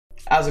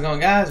How's it going,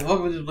 guys?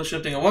 Welcome to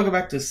TheBlueShifting and welcome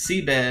back to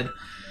SeaBed.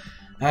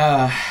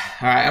 Alright,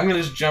 I'm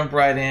gonna just jump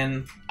right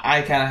in.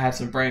 I kind of had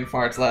some brain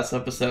farts last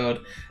episode.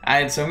 So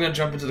I'm gonna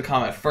jump into the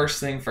comment first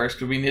thing first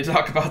because we need to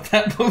talk about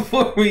that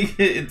before we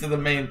get into the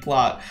main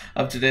plot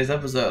of today's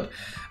episode.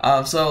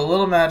 So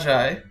Little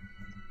Magi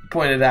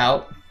pointed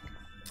out,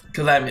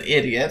 because I'm an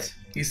idiot,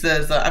 he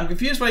says, I'm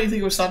confused why you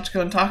think it was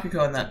Sachico and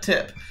Takako in that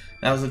tip.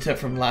 That was the tip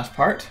from the last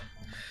part.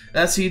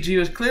 That CG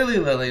was clearly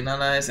Lily,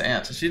 Nanae's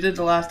aunt. She did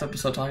the last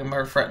episode talking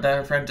about that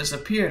her friend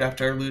disappeared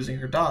after losing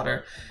her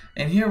daughter.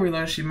 And here we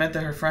learned she meant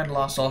that her friend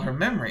lost all her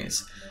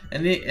memories.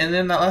 And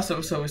in that last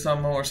episode we saw a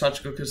moment where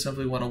Sachico could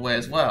simply went away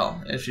as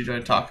well, if she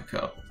joined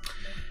Takako.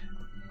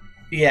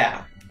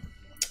 Yeah.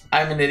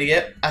 I'm an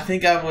idiot. I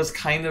think I was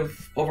kind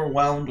of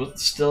overwhelmed with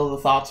still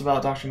the thoughts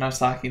about Dr.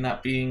 Narasaki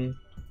not being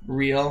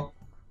real.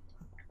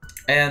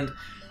 And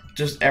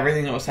just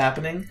everything that was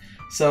happening.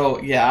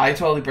 So yeah, I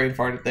totally brain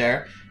farted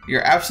there.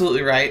 You're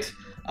absolutely right.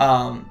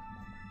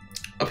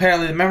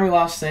 Apparently the memory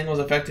loss thing was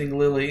affecting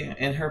Lily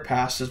in her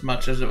past as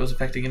much as it was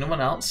affecting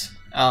anyone else.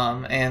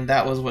 And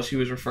that was what she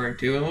was referring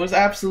to. And it was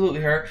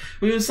absolutely her.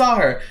 We even saw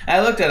her. And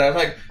I looked at her. I was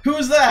like, who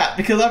is that?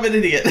 Because I'm an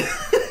idiot.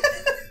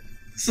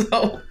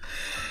 So,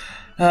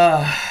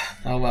 oh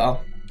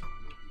well.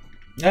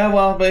 Yeah,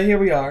 well, but here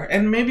we are.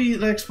 And maybe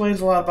that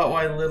explains a lot about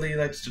why Lily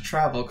likes to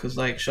travel. Because,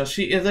 like,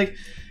 she is like...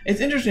 It's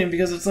interesting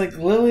because it's like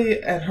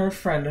Lily and her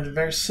friend had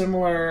very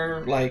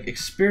similar like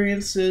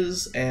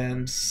experiences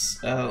and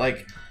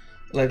like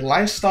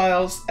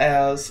lifestyles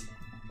as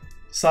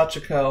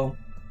Sachico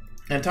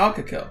and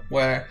Takako,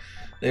 where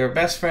they were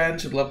best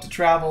friends who loved to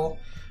travel.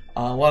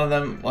 One of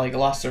them like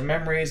lost their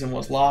memories and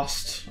was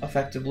lost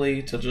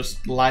effectively to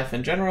just life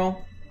in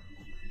general,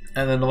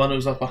 and then the one who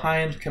was left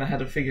behind kind of had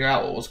to figure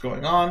out what was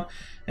going on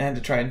and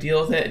to try and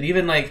deal with it, and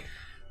even like.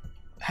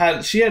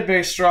 She had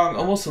very strong,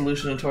 almost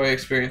hallucinatory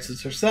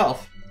experiences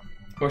herself,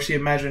 where she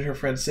imagined her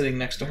friend sitting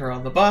next to her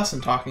on the bus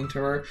and talking to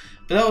her,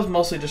 but that was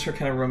mostly just her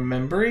kind of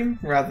remembering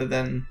rather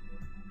than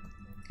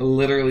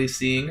literally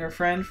seeing her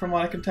friend, from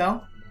what I can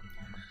tell.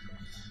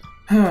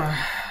 Anyway,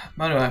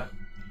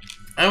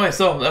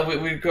 so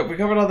we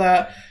covered all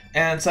that,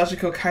 and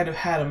Sachico kind of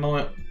had a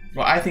moment.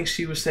 Well, I think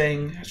she was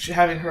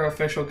having her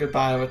official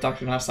goodbye with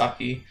Dr.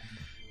 Narasaki,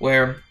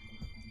 where.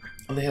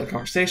 They had a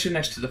conversation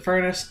next to the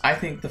furnace. I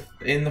think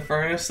in the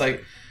furnace,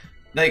 like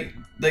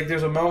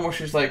there's a moment where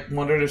she's like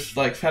wondered if she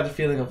like had a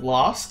feeling of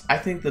loss. I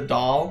think the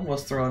doll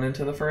was thrown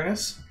into the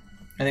furnace.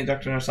 I think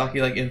Dr. Narasaki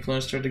like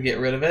influenced her to get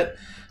rid of it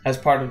as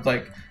part of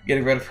like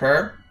getting rid of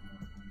her.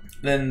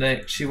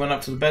 Then she went up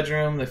to the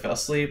bedroom. They fell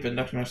asleep, and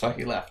Dr.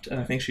 Narasaki left. And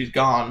I think she's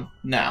gone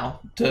now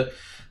to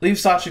leave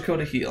Sachico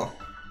to heal.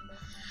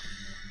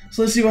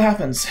 So let's see what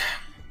happens.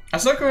 I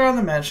circled around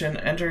the mansion,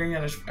 emerging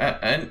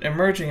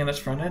at its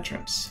front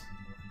entrance.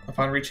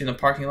 Upon reaching the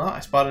parking lot, I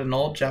spotted an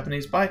old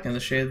Japanese bike in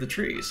the shade of the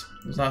trees.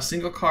 There's not a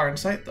single car in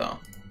sight, though.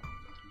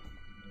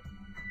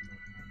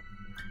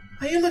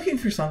 Are you looking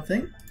for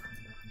something?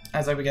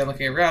 As I began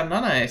looking around,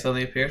 Nanae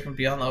suddenly appeared from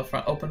beyond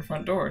the open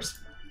front doors.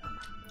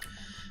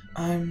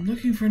 I'm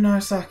looking for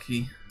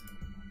Narasaki.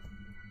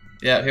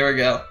 Yeah, here we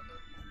go.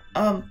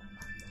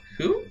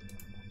 Who?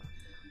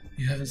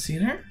 You haven't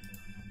seen her?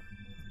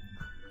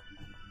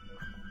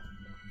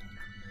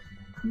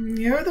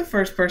 You're the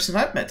first person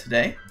I've met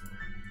today.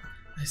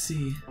 I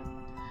see.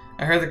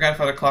 I heard the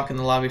grandfather clock in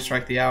the lobby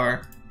strike the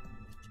hour.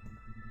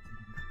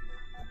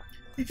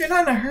 If you're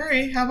not in a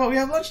hurry, how about we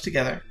have lunch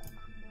together?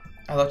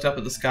 I looked up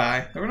at the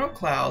sky. There were no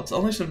clouds,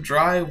 only some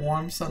dry,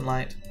 warm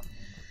sunlight.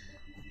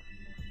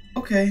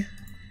 Okay.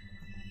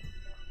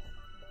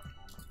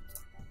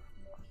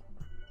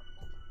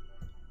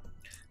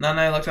 Nana and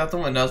I looked out the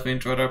window as we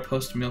enjoyed our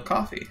post-meal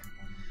coffee.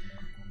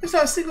 There's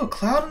not a single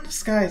cloud in the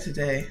sky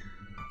today.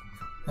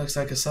 Looks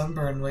like a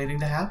sunburn waiting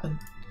to happen.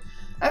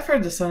 I've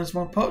heard the sun is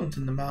more potent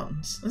in the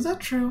mountains. Is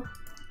that true?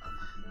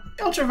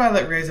 The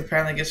ultraviolet rays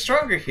apparently get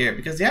stronger here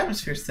because the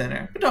atmosphere's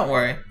thinner. But don't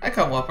worry, I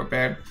come well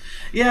prepared.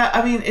 Yeah,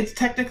 I mean, it's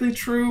technically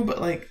true,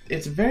 but like,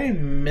 it's very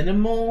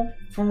minimal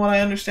from what I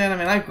understand. I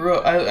mean, I grew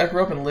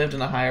up and lived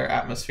in a higher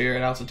atmosphere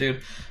at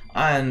altitude.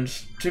 And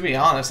to be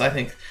honest, I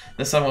think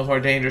the sun was more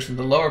dangerous in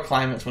the lower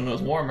climates when it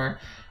was warmer.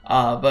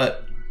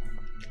 But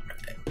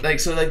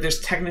like, so like, there's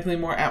technically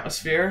more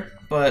atmosphere,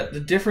 but the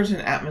difference in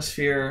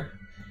atmosphere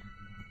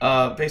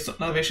based on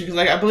elevation, because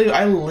like I believe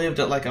I lived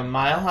at like a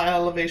mile high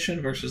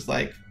elevation versus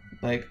like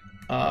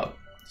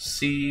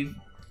sea.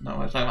 No, what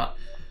am I talking about?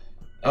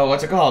 Oh,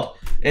 what's it called?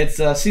 It's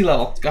sea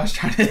level.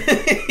 Gosh darn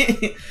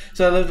it!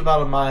 So I lived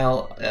about a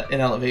mile in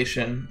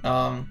elevation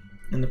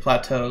in the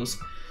plateaus.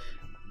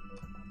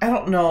 I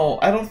don't know.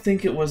 I don't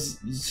think it was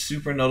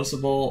super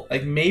noticeable.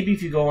 Like maybe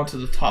if you go onto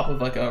the top of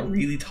like a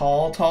really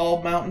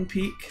tall mountain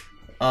peak,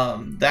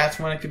 that's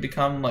when it could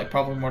become like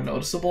probably more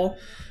noticeable.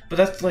 But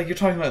that's like, you're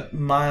talking about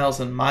miles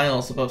and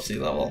miles above sea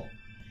level.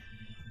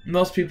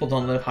 Most people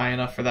don't live high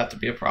enough for that to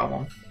be a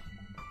problem.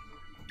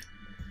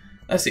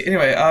 Let's see.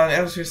 Anyway, the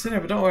atmosphere's thinner,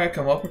 but don't worry, I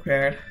come well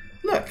prepared.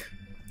 Look.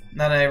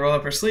 Nanae rolled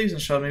up her sleeves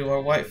and showed me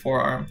her white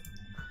forearm.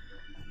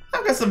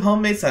 I've got some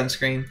homemade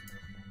sunscreen.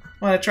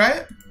 Want to try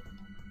it?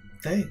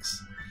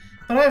 thanks.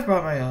 But I've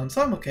brought my own,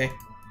 so I'm okay.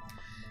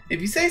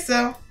 If you say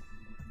so.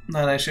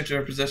 Then I shifted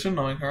her position,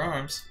 knowing her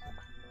arms.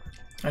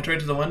 I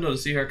turned to the window to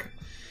see her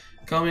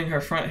combing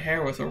her front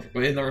hair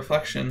in the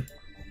reflection.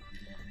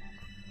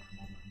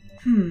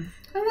 I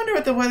wonder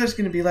what the weather's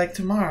going to be like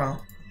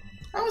tomorrow.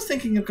 I was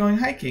thinking of going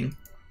hiking.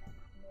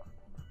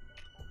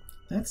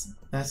 That's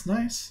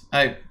nice.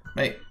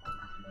 Wait.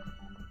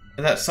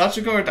 Is that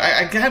Sachico or...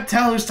 I can't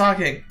tell who's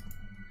talking.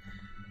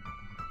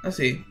 Let's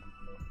see.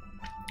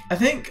 I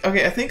think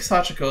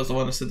Sachiko is the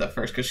one who said that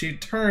first, because she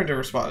turned to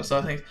respond. So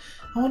I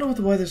wonder what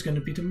the weather's going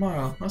to be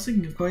tomorrow. I was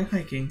thinking of going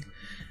hiking.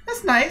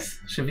 That's nice.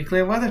 Should be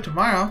clear weather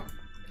tomorrow.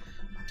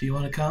 Do you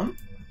want to come?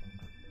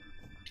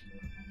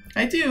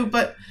 I do,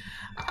 but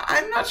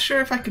I'm not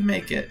sure if I can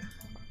make it.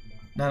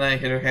 Nana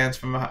hid her hands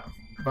from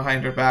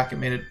behind her back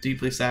and made a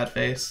deeply sad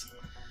face.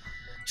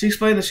 She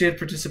explained that she had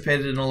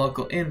participated in a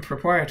local inn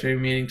proprietary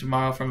meeting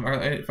tomorrow from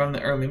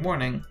the early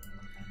morning.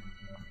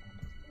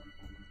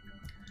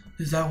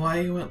 Is that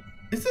why you went?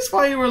 Is this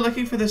why you were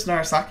looking for this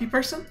Narasaki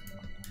person?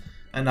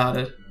 I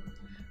nodded.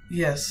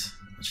 Yes,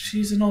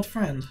 she's an old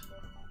friend.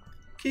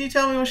 Can you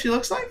tell me what she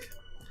looks like?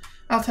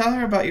 I'll tell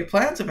her about your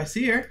plans if I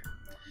see her.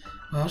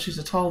 Well, she's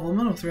a tall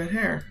woman with red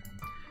hair.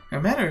 Her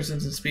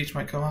mannerisms and speech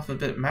might come off a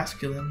bit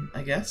masculine,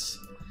 I guess.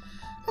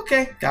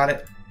 Okay, got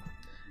it.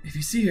 If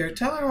you see her,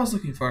 tell her I was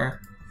looking for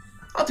her.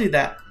 I'll do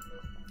that.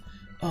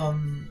 Are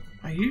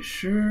you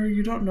sure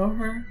you don't know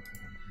her?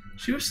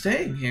 She was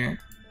staying here.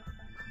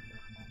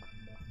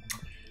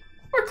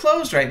 We're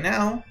closed right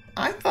now.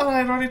 I thought I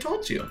had already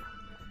told you.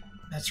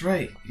 That's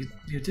right,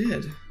 you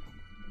did.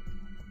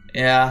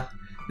 Yeah,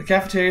 the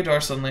cafeteria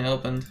door suddenly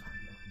opened.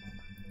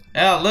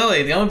 Yeah,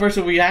 Lily, the only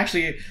person we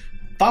actually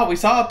thought we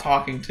saw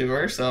talking to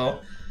her,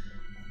 so...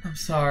 I'm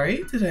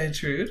sorry, did I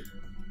intrude?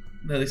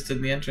 Lily stood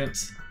in the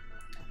entrance.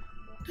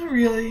 Not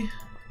really.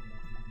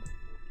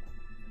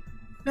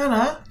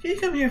 Nana, can you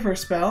come here for a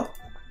spell?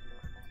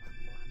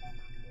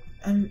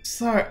 I'm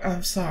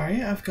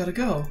sorry, I've gotta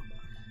go.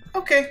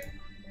 Okay.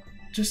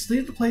 Just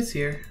leave the plates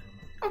here.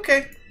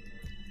 Okay.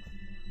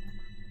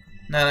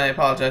 Nana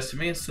apologized to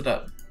me and stood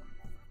up.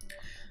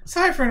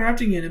 Sorry for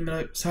interrupting you in the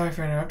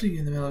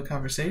middle of a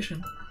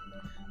conversation.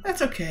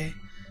 That's okay.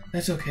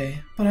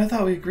 But I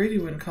thought we agreed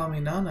you wouldn't call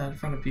me Nana in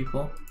front of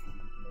people.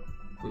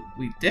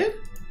 We did?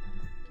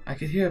 I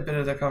could hear a bit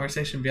of their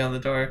conversation beyond the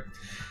door.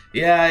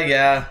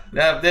 Yeah.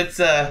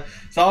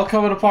 It's all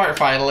coming apart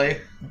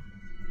finally.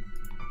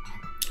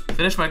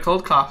 Finished my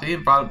cold coffee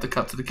and brought up the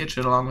cup to the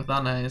kitchen along with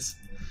Nana's.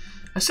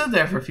 I stood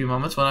there for a few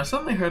moments when I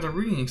suddenly heard a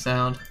ringing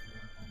sound.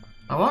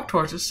 I walked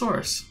towards its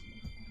source.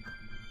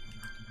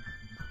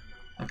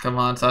 Oh, come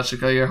on,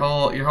 Sachiko, your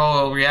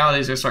whole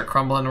reality's gonna start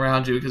crumbling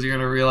around you because you're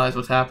gonna realize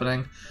what's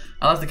happening.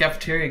 I left the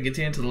cafeteria and get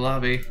you into the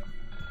lobby.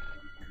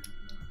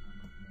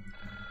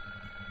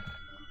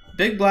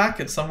 Big black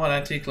and somewhat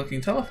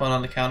antique-looking telephone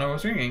on the counter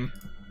was ringing.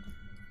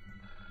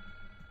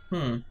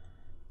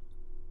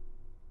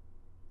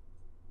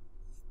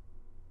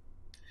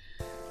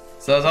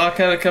 So it's all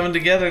kind of coming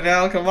together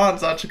now. Come on,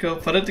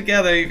 Sachiko, put it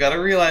together. You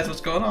gotta realize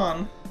what's going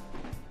on.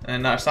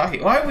 And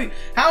Narasaki,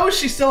 how is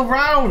she still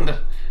around?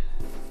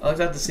 I looked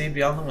out to sea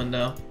beyond the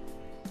window.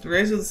 The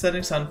rays of the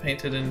setting sun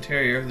painted the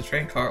interior of the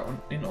train car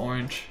in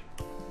orange.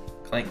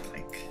 Clank,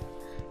 clank.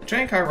 The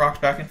train car rocked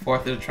back and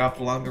forth as it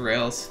traveled along the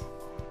rails.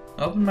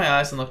 I opened my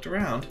eyes and looked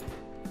around.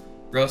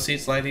 Row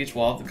seats lined each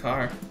wall of the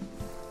car.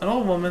 An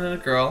old woman and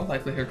a girl,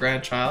 likely her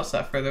grandchild,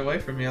 sat further away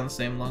from me on the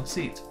same long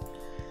seat.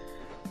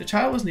 The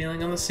child was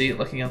kneeling on the seat,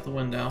 looking out the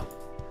window.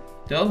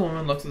 The old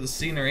woman looked at the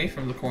scenery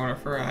from the corner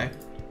of her eye.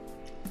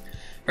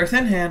 Her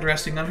thin hand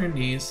resting on her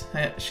knees,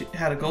 she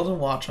had a golden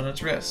watch on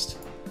its wrist.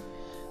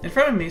 In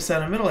front of me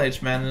sat a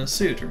middle-aged man in a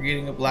suit,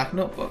 reading a black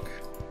notebook.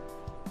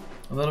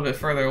 A little bit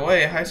further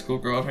away, a high school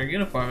girl in her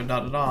uniform had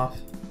nodded off.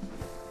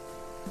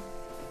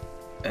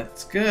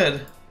 That's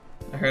good.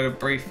 I heard a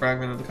brief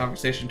fragment of the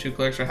conversation two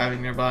clerks were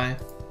having nearby.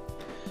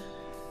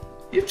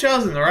 You've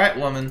chosen the right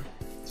woman.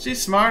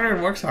 She's smarter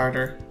and works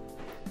harder.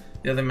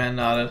 The other man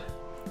nodded.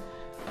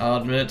 I'll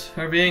admit,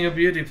 her being a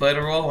beauty played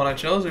a role when I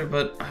chose her,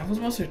 but I was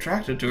mostly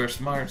attracted to her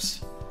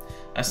smarts.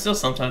 I still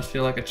sometimes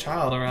feel like a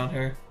child around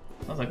her.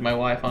 Sounds like my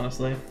wife,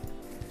 honestly.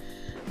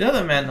 The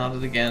other man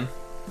nodded again.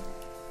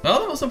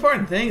 Well, the most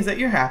important thing is that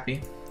you're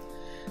happy.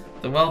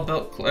 The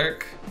well-built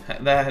clerk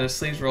that had his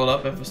sleeves rolled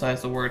up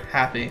emphasized the word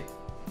happy.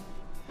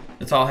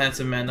 The tall,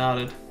 handsome man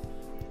nodded.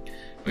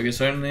 We can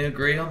certainly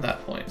agree on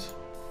that point.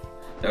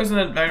 There was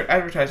an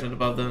advertisement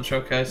above them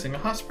showcasing a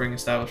hot spring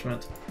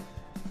establishment.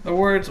 The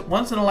words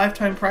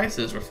once-in-a-lifetime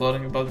prices were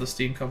floating above the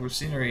steam-covered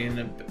scenery in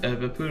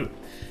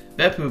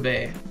Beppu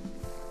Bay.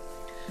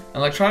 An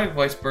electronic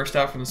voice burst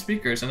out from the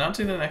speakers,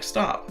 announcing the next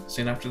stop,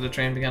 soon after the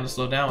train began to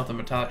slow down with a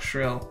metallic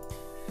shrill.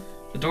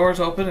 The doors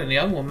opened and a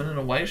young woman in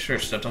a white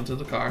shirt stepped onto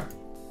the car.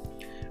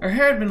 Her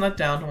hair had been let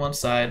down to one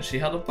side. She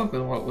held a book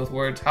with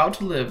words "How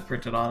to Live"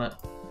 printed on it.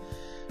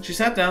 She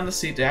sat down in the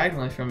seat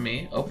diagonally from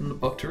me, opened the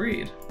book to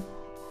read.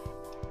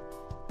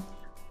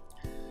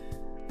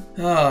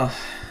 The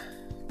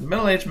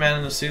middle-aged man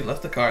in the suit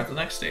left the car at the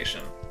next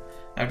station.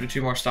 After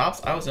 2 more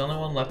stops, I was the only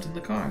one left in the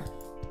car.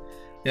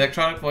 The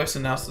electronic voice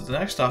announced that the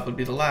next stop would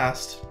be the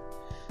last.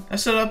 I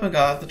stood up and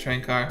got out the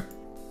train car.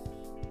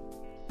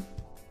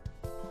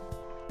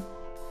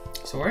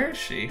 So where is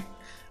she?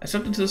 I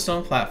stepped into the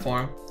stone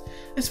platform.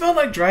 It smelled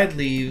like dried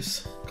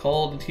leaves.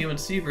 Cold and humid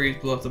sea breeze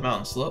blew up the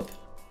mountain slope.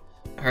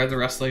 I heard the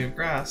rustling of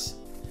grass.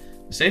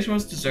 The station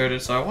was deserted,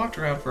 so I walked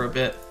around for a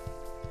bit.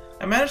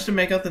 I managed to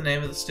make out the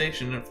name of the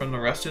station from the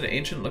rusted,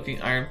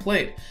 ancient-looking iron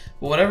plate,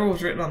 but whatever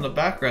was written on the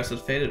backrest of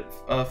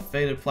a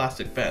faded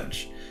plastic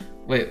bench.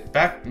 But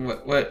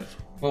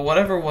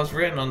whatever was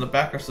written on the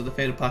backrest of the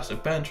faded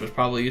plastic bench, which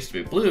probably used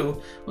to be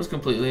blue, was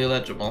completely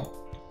illegible.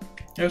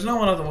 There was no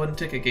one at the wooden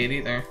ticket gate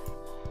either.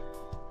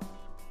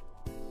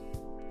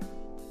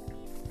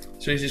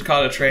 So he's just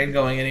caught a train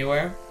going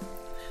anywhere?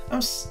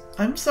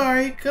 I'm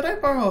sorry, could I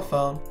borrow a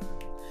phone?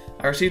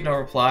 I received no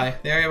reply.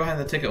 The area behind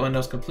the ticket window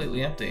is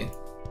completely empty.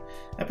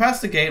 I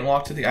passed the gate and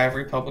walked to the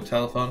ivory public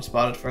telephone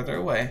spotted further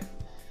away.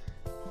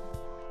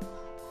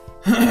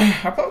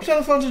 Are public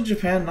telephones in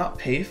Japan not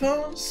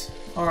payphones?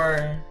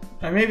 Or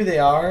maybe they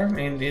are. I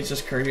mean, it's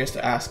just curious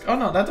to ask. Oh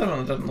no, that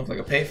doesn't look like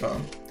a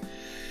payphone.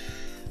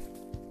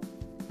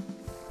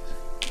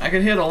 I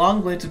could hear the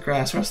long blades of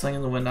grass rustling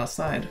in the wind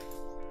outside.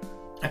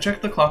 I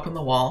checked the clock on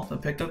the wall, then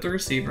picked up the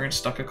receiver and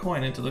stuck a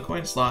coin into the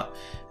coin slot,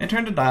 and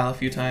turned the dial a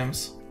few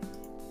times.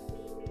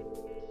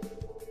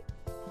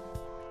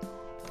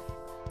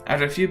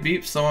 After a few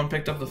beeps, someone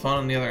picked up the phone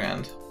on the other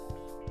end.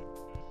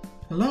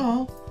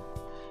 Hello?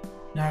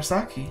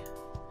 Narasaki.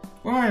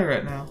 Where are you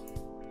right now?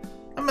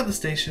 I'm at the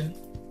station.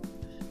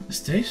 The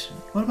station?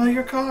 What about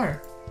your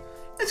car?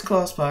 It's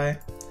close by.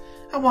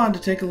 I wanted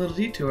to take a little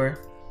detour.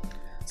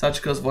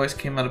 Sachiko's voice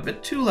came out a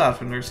bit too loud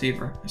from the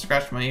receiver. I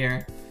scratched my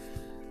ear.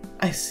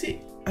 I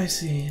see.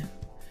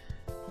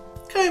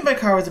 Coming by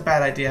car was a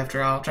bad idea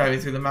after all. Driving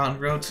through the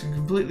mountain roads can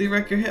completely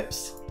wreck your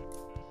hips.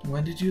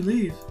 When did you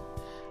leave?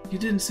 You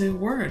didn't say a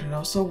word, and I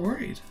was so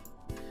worried.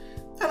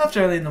 I left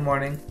early in the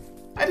morning.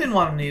 I didn't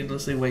want to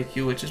needlessly wake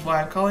you, which is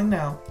why I'm calling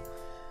now.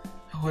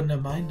 I wouldn't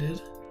have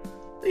minded.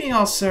 Being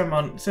all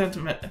ceremonious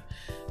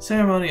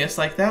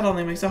like that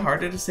only makes it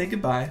harder to say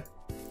goodbye.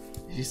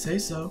 If you say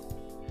so.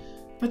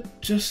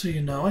 But just so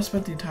you know, I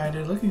spent the entire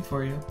day looking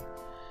for you.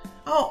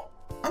 Oh,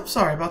 I'm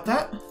sorry about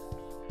that.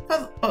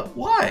 But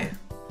why?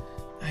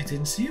 I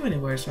didn't see you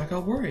anywhere, so I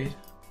got worried.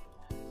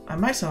 I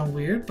might sound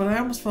weird, but I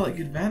almost felt like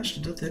you'd vanished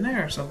into thin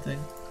air or something.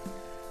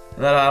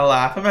 I let out a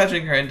laugh,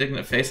 imagining her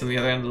indignant face on the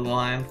other end of the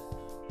line.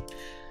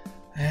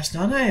 I asked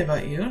Nanae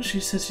about you, and she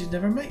said she'd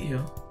never met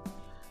you.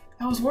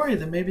 I was worried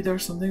that maybe there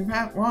was something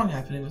wrong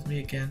happening with me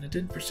again. I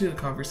didn't pursue the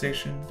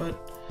conversation, but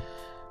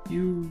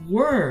you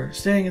were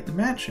staying at the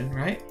mansion,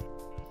 right?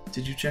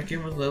 Did you check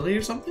in with Lily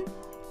or something?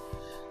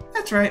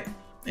 That's right.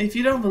 If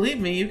you don't believe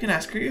me, you can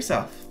ask her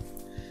yourself.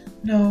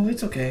 No,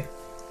 it's okay.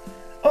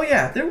 Oh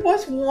yeah, there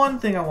was one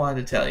thing I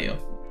wanted to tell you.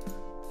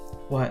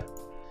 What?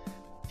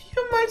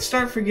 You might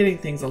start forgetting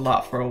things a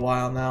lot for a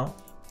while now.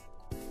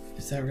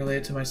 Is that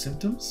related to my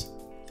symptoms?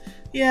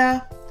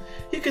 Yeah,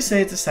 you could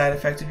say it's a side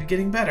effect of you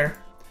getting better.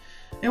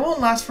 It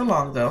won't last for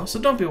long though, so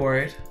don't be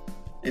worried.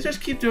 You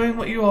just keep doing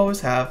what you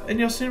always have, and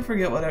you'll soon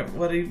forget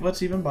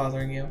what's even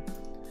bothering you.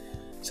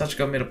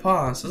 Sachiko made a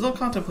pause, as though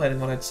contemplating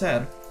what I'd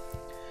said.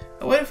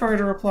 I waited for her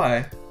to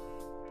reply.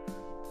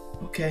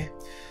 Okay,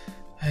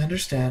 I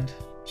understand,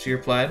 she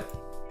replied.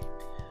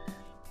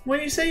 When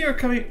did you say you're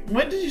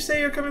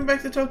coming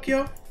back to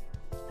Tokyo?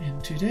 In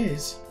 2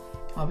 days.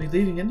 I'll be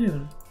leaving at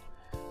noon.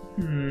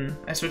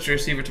 I switched the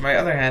receiver to my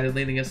other hand and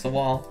leaned against the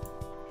wall.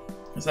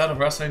 The sound of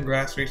rustling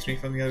grass reached me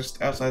from the other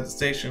outside the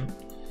station.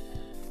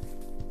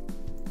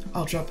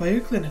 I'll drop by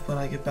your clinic when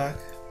I get back.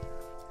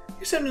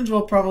 Your symptoms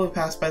will probably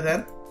pass by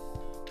then.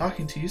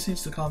 Talking to you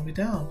seems to calm me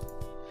down.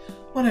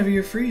 Whenever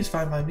you're free is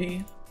fine by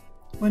me.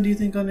 When do you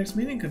think our next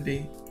meeting could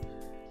be?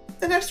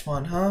 The next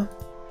one, huh?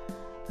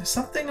 There's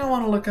something I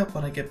want to look up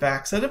when I get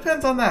back, so it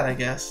depends on that, I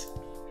guess.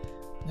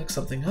 Look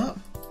something up.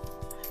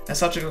 As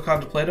Sachiko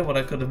contemplated what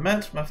I could have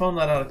meant, my phone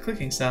let out a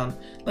clicking sound,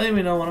 letting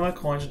me know one of my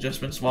coins had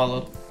just been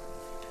swallowed.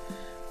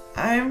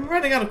 I'm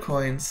running out of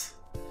coins.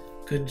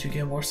 Couldn't you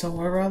get more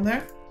somewhere around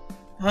there?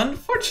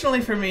 Unfortunately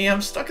for me,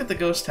 I'm stuck at the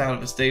ghost town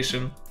of a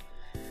station.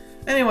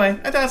 Anyway,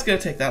 I doubt it's gonna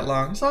take that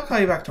long, so I'll call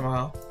you back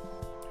tomorrow.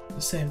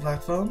 The same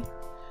black phone?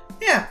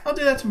 Yeah, I'll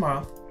do that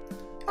tomorrow.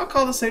 I'll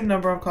call the same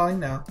number I'm calling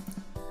now.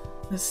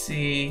 Let's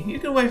see, you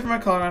can wait for my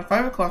call around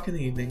 5 o'clock in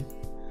the evening.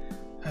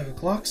 5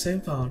 o'clock, same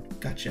phone.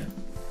 Gotcha.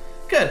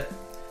 Good.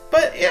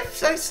 But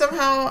if I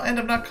somehow end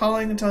up not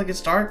calling until it gets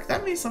dark,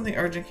 that means something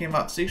urgent came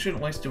up, so you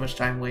shouldn't waste too much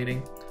time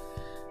waiting.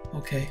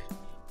 Okay.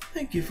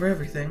 Thank you for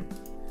everything.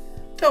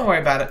 Don't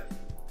worry about it.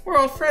 We're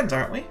old friends,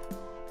 aren't we?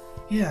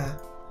 Yeah.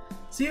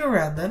 See you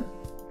around then.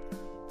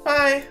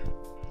 Bye!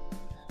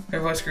 Her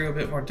voice grew a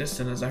bit more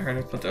distant as I heard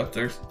her put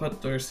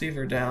the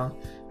receiver down.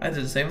 I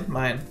did the same with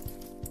mine.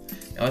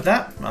 And with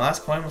that, my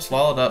last coin was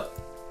swallowed up.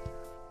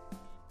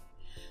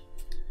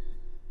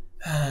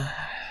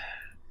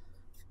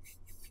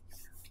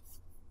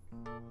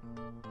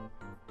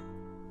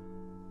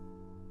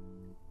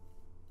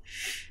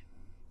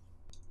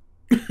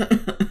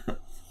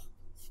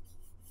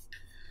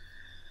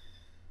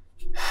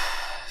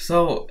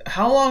 So,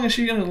 how long is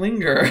she going to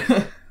linger?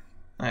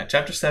 Alright,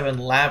 Chapter 7,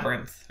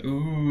 Labyrinth.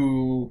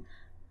 Ooh,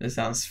 this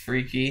sounds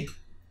freaky.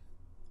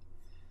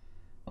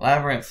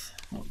 Labyrinth,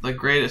 one of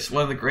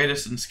the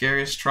greatest and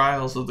scariest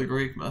trials of the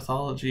Greek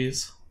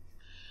mythologies.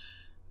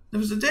 There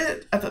was a day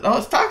oh,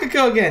 it's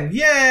Takako again!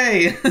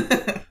 Yay!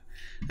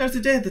 There was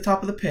a day at the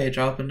top of the page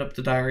I opened up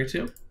the diary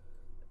to.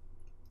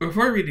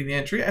 Before reading the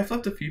entry, I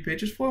flipped a few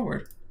pages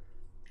forward.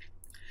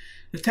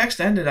 The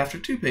text ended after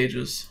 2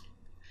 pages.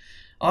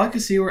 All I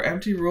could see were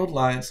empty ruled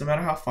lines, no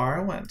matter how far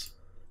I went.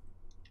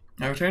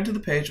 I returned to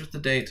the page with the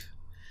date.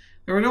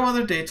 There were no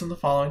other dates on the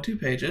following 2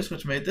 pages,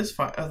 which made this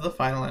the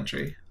final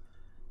entry.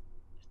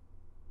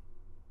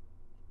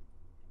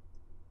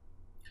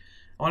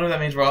 I wonder if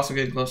that means we're also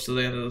getting close to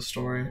the end of the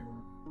story.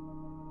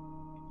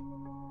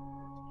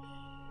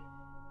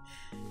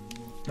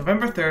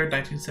 November 3rd,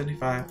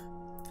 1975.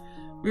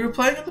 We were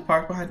playing in the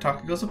park behind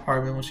Takako's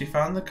apartment when she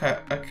found the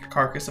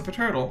carcass of a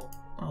turtle.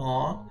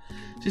 Aww.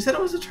 She said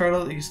it was a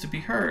turtle that used to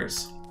be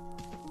hers.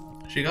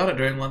 She got it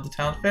during one of the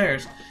town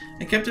fairs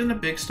and kept it in a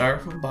big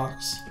styrofoam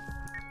box.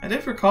 I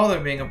did recall there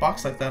being a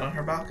box like that on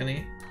her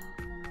balcony.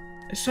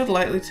 It stood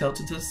lightly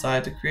tilted to the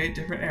side to create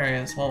different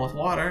areas, one with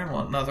water and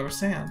another with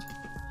sand.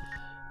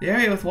 The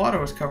area with water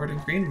was covered in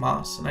green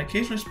moss, and I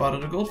occasionally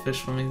spotted a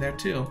goldfish swimming there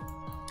too.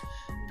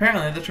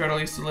 Apparently the turtle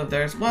used to live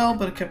there as well,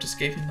 but it kept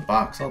escaping the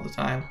box all the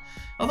time,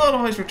 although it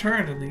always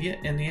returned in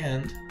the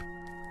end.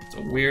 It's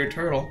a weird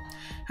turtle.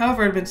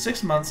 However, it had been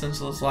 6 months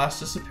since its last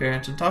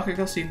disappearance, and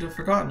Takako seemed to have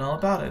forgotten all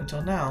about it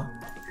until now.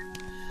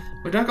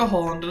 We dug a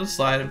hole into the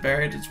slide and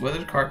buried its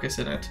withered carcass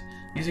in it,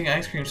 using an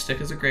ice cream stick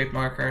as a grave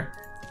marker.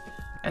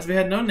 As we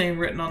had no name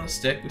written on the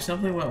stick, we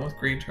simply went with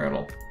Green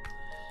Turtle.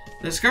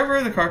 The discovery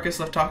of the carcass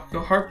left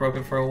Takako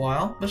heartbroken for a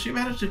while, but she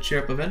managed to cheer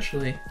up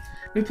eventually.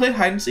 We played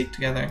hide and seek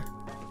together.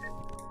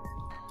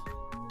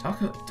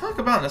 Talk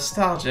about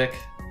nostalgic.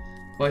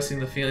 Voicing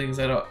the feelings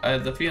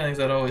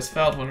I'd always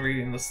felt when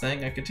reading this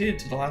thing, I continued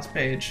to the last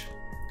page.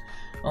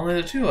 Only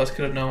the 2 of us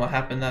could have known what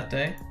happened that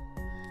day.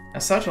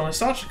 As such, only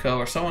Sachico,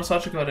 or someone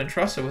Sachico had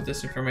entrusted with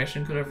this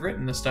information, could have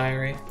written this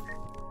diary.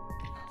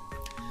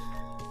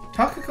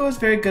 Takako was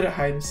very good at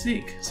hide and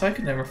seek, so I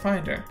could never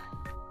find her.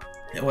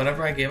 And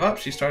whenever I gave up,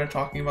 she started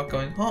talking about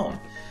going home.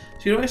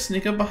 She'd always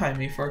sneak up behind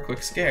me for a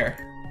quick scare.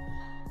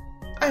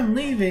 "I'm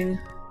leaving,"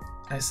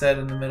 I said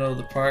in the middle of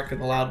the park in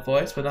a loud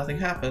voice, but nothing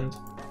happened.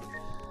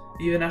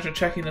 Even after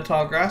checking the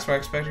tall grass where I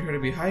expected her to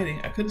be hiding,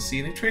 I couldn't see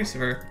any trace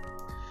of her.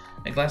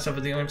 I glanced up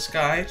at the orange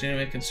sky,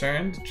 genuinely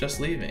considering just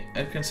leaving,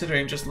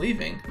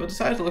 but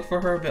decided to look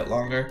for her a bit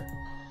longer.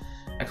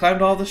 I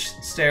climbed all the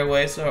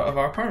stairways of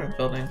our apartment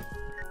building.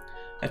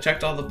 I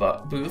checked all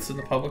the booths in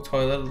the public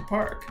toilet of the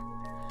park.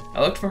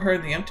 I looked for her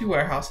in the empty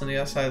warehouse on the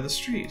other side of the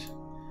street.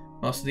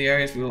 Most of the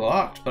areas were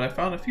locked, but I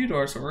found a few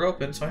doors that were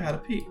open, so I had a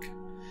peek.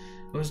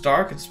 It was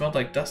dark and smelled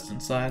like dust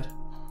inside.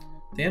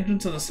 The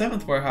entrance of the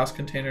 7th warehouse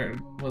container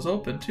was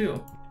open,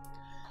 too.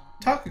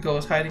 Takako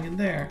was hiding in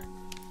there.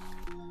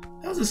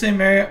 That was the same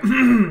area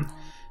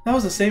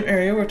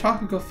where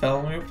Takako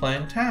fell when we were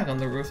playing tag on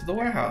the roof of the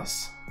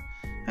warehouse.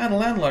 I had a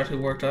landlord who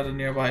worked at a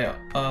nearby,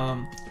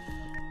 oh,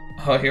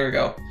 here we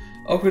go.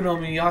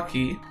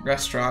 Okonomiyaki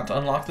restaurant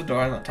unlocked the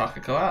door and let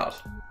Takako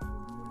out.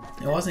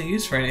 It wasn't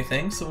used for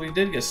anything, so we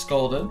did get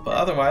scolded, but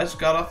otherwise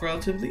got off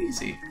relatively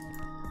easy.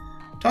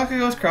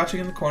 Takako was crouching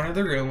in the corner of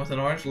the room with an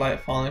orange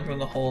light falling from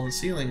the hole in the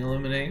ceiling,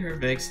 illuminating her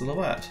vague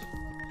silhouette.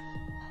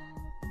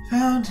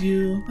 "Found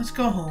you. Let's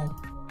go home."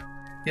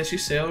 Yet she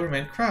still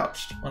remained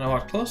crouched. When I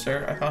walked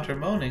closer, I found her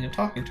moaning and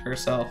talking to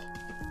herself.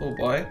 Oh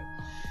boy.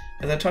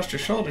 As I touched her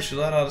shoulder, she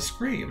let out a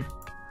scream.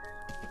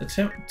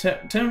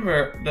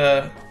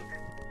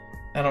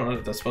 I don't know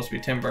if that's supposed to be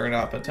timbre or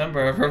not, but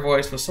timbre of her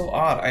voice was so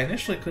odd, I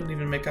initially couldn't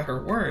even make out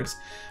her words,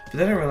 but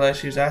then I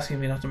realized she was asking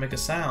me not to make a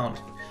sound.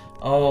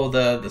 Oh,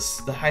 the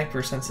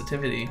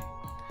hypersensitivity.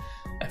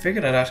 I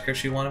figured I'd ask her if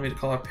she wanted me to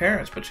call her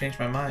parents, but changed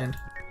my mind.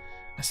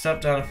 I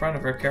stepped down in front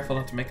of her, careful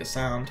not to make a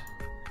sound.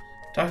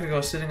 Takako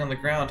was sitting on the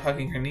ground,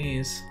 hugging her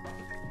knees.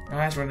 Her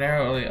eyes were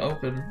narrowly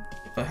open,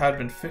 but had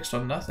been fixed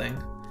on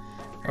nothing.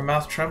 Her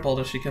mouth trembled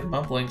as she kept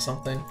mumbling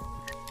something.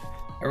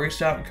 I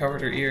reached out and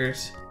covered her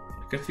ears.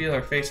 I could feel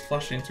her face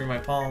flushing through my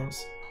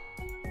palms.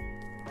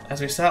 As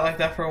we sat like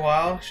that for a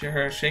while,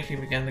 her shaking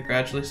began to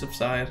gradually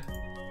subside.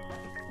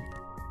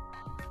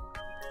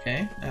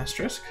 Okay,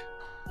 asterisk.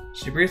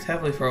 She breathed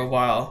heavily for a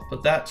while,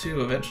 but that too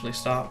eventually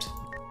stopped.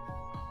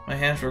 My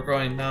hands were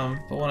growing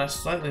numb, but when I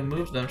slightly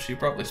moved them, she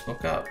abruptly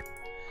spoke up.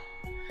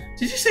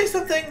 "Did you say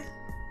something?"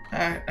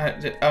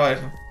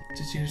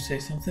 Did you say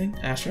something?"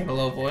 I asked her in a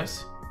low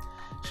voice.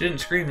 She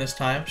didn't scream this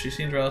time. She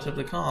seemed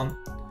relatively calm.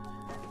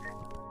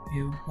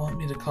 "You want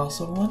me to call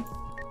someone?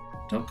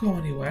 Don't go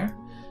anywhere.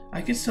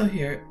 I can still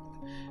hear it.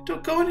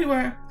 Don't go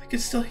anywhere. I can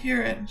still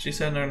hear it," she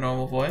said in her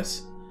normal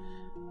voice.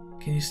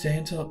 "Can you stay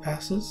until it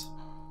passes?"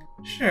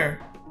 "Sure,"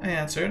 I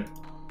answered.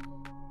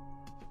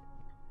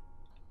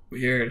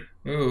 Weird.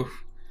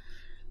 Oof.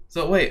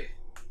 So wait.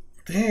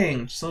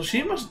 Dang. So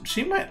she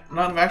might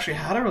not have actually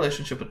had a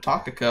relationship with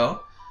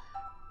Takako.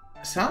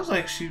 It sounds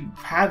like she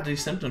had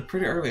these symptoms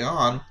pretty early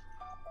on.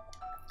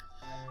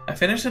 I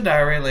finished the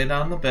diary and lay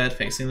down on the bed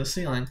facing the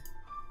ceiling.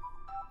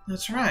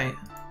 That's right.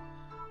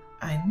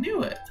 I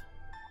knew it.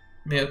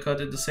 Miyako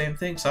did the same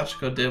thing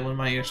Sachiko did when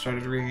my ears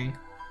started ringing.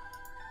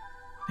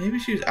 Maybe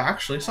she was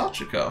actually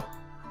Sachiko.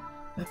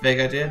 That vague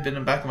idea had been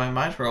in the back of my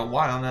mind for a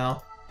while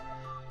now.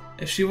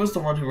 If she was the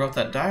one who wrote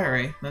that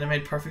diary, then it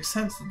made perfect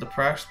sense that the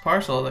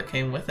parcel that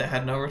came with it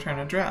had no return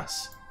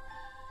address.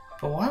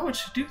 But why would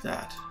she do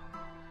that?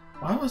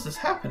 Why was this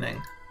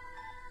happening?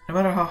 No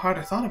matter how hard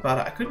I thought about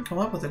it, I couldn't come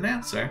up with an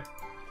answer.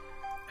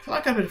 I felt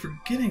like I'd been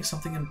forgetting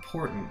something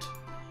important.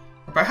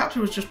 Or perhaps it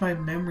was just my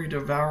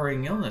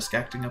memory-devouring illness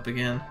acting up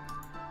again.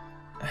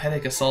 A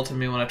headache assaulted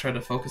me when I tried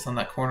to focus on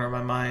that corner of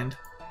my mind.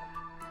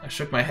 I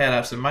shook my head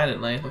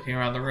absent-mindedly, looking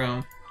around the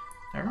room.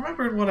 I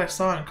remembered what I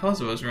saw in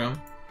Kozuo's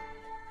room.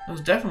 It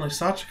was definitely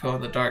Sachiko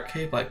in the dark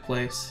cave-like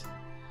place.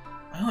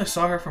 I only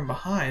saw her from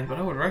behind, but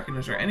I would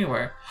recognize her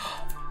anywhere.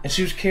 And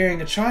she was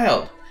carrying a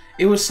child!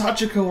 It was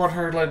Sachiko on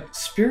her,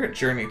 spirit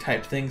journey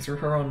type thing through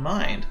her own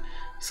mind.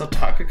 So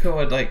Takako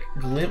had,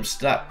 glimpsed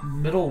that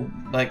middle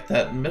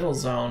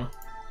zone.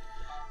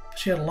 But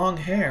she had long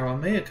hair, while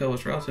Miyako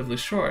was relatively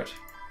short.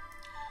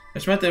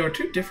 Which meant they were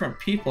two different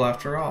people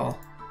after all.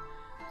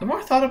 The more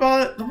I thought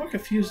about it, the more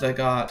confused I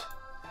got.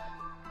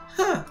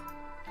 Huh.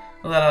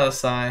 I let out a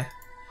sigh.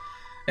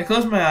 I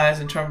closed my eyes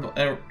and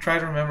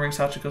tried remembering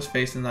Sachiko's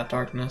face in that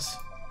darkness.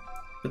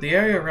 But the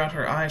area around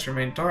her eyes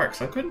remained dark,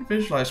 so I couldn't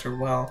visualize her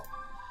well.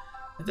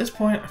 At this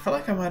point, I felt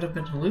like I might have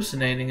been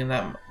hallucinating and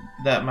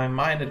that my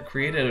mind had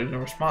created in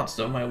response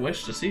to my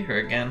wish to see her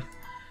again.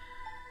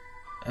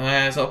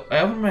 I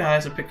opened my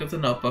eyes and picked up the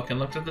notebook and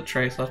looked at the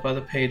trace left by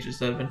the pages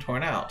that had been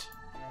torn out.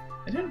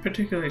 It didn't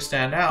particularly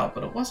stand out,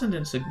 but it wasn't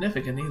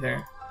insignificant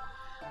either.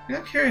 I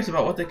got curious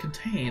about what they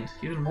contained,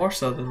 even more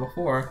so than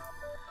before.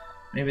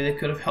 Maybe they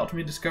could have helped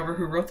me discover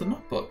who wrote the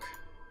notebook.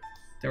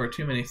 There were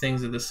too many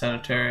things at this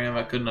sanitarium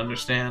I couldn't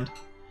understand.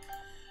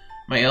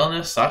 My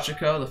illness,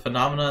 Sachiko, the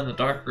phenomena in the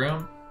dark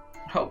room.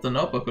 I hoped the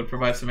notebook would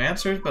provide some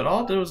answers, but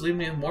all it did was leave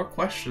me with more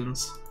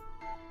questions.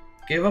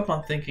 I gave up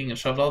on thinking and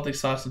shoved all these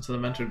thoughts into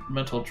the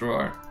mental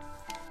drawer.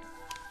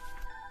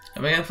 I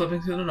began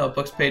flipping through the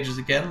notebook's pages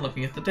again,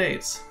 looking at the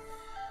dates.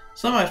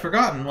 Some I'd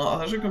forgotten, while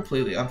others are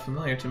completely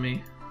unfamiliar to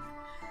me.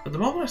 But the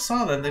moment I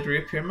saw them, they'd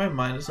reappear in my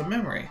mind as a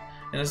memory,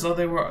 and as though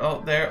they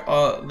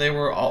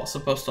were all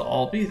supposed to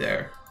all be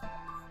there.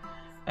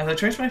 As I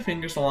traced my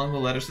fingers along the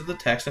letters of the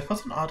text, I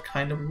felt an odd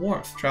kind of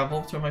warmth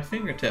travel through my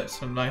fingertips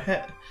from my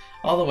head,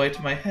 all the way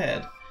to my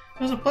head.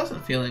 It was a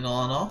pleasant feeling,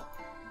 all in all.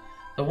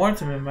 The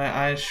warmth in my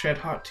eyes shed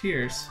hot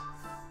tears.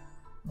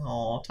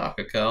 Oh,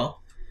 Takako.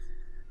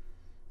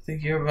 I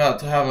think you're about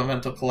to have a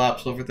mental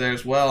collapse over there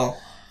as well.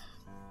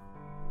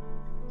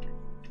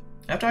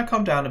 After I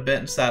calmed down a bit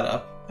and sat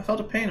up, I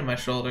felt a pain in my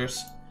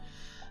shoulders.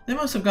 They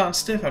must have gotten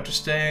stiff after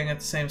staying at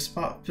the same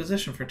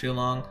position for too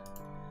long.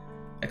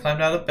 I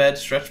climbed out of bed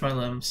to stretch my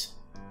limbs.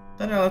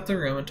 Then I left the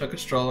room and took a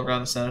stroll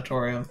around the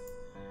sanatorium.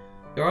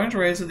 The orange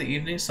rays of the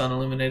evening sun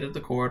illuminated the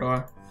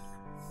corridor.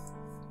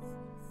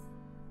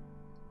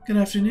 Good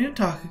afternoon,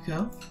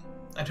 Takako.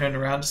 I turned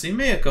around to see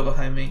Miyako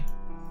behind me.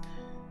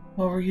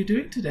 What were you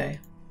doing today?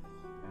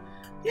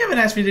 You haven't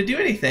asked me to do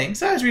anything,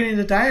 so I was reading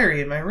the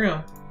diary in my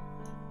room.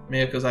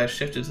 Miyako's eyes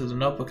shifted to the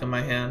notebook in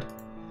my hand.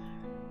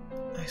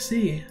 I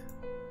see.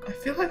 I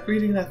feel like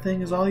reading that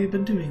thing is all you've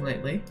been doing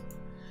lately.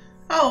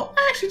 Oh,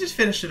 I actually just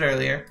finished it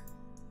earlier.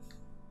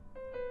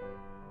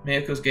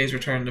 Miyako's gaze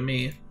returned to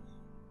me.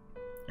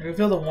 I could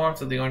feel the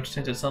warmth of the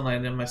orange-tinted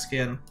sunlight in my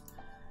skin.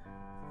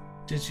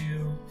 Did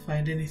you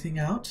find anything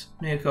out?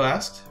 Miyako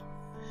asked.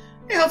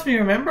 It helps me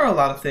remember a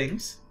lot of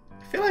things.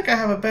 I feel like I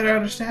have a better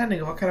understanding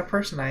of what kind of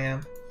person I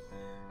am.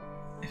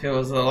 If I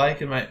was the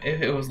like in my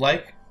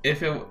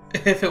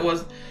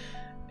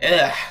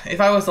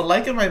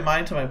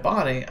mind to my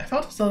body, I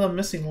felt as though the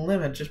missing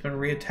limb had just been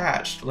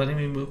reattached, letting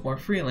me move more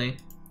freely.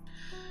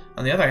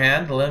 On the other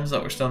hand, the limbs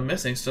that were still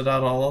missing stood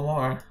out all the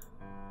more.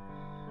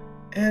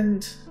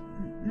 And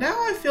now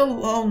I feel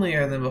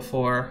lonelier than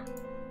before.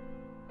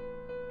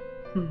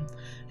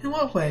 In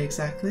what way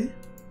exactly?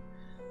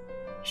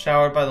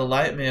 Showered by the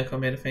light, Miyako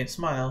made a faint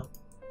smile.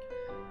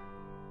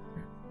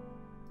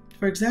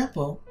 For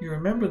example, you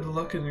remember the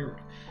look in your...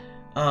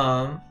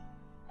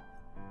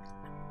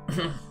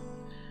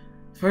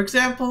 For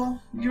example,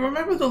 you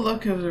remember the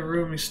look of the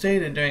room you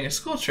stayed in during a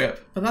school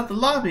trip, but not the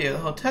lobby of the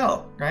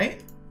hotel,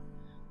 right?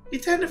 You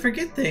tend to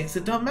forget things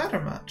that don't matter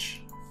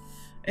much.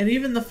 And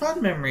even the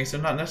fun memories are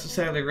not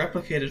necessarily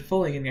replicated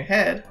fully in your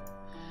head.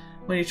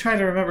 When you try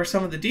to remember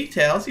some of the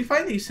details, you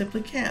find that you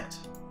simply can't.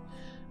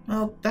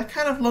 Well, that's the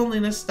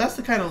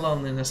kind of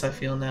loneliness I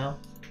feel now.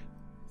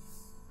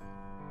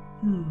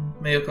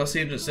 Miyako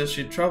seemed as if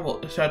she had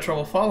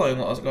trouble following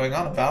what was going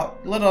on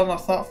about, let alone a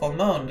thoughtful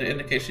moan to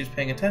indicate she's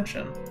paying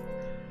attention.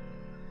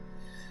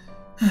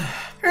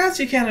 Perhaps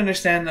you can't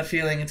understand the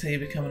feeling until you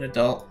become an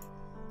adult.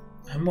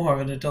 I'm more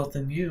of an adult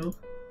than you.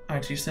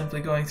 Aren't you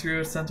simply going through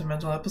a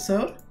sentimental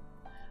episode?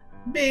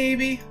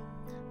 Maybe.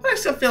 But I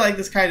still feel like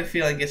this kind of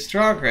feeling gets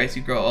stronger as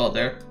you grow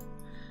older.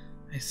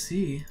 I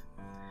see.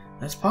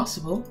 That's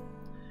possible.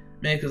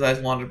 Miyuko's eyes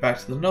wandered back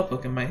to the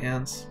notebook in my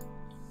hands.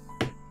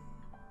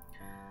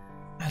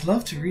 I'd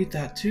love to read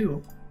that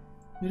too.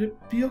 Would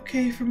it be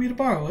okay for me to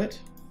borrow it?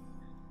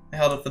 I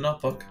held up the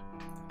notebook.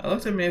 I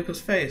looked at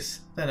Miyuko's face,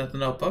 then at the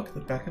notebook,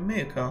 then back at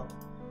Miyuko.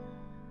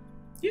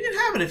 You can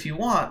have it if you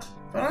want,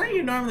 but aren't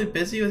you normally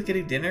busy with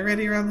getting dinner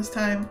ready around this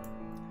time?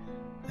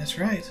 That's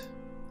right.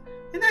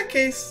 In that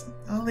case,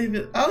 I'll leave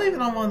it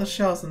on one of the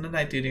shelves in the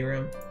night duty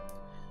room.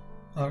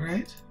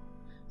 Alright.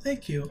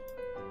 Thank you.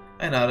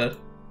 I nodded.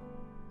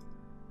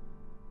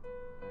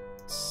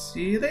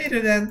 See you later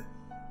then.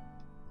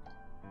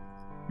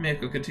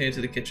 Miyuko continued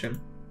to the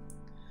kitchen.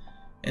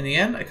 In the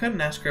end, I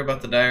couldn't ask her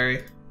about the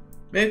diary.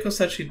 Miyuko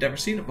said she'd never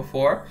seen it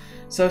before,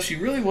 so if she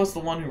really was the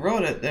one who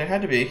wrote it, there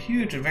had to be a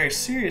huge and very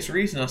serious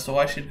reason as to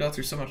why she'd go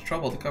through so much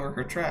trouble to cover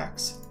her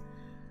tracks.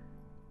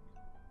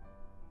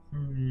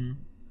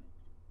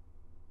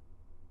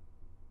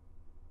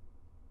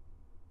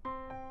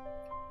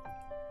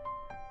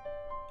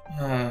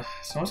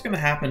 So what's gonna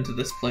happen to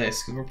this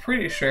place? Because we're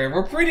pretty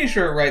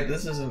sure, right,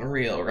 this isn't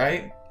real,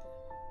 right?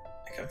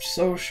 Like, I'm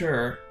so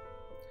sure.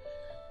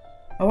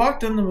 I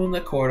walked down the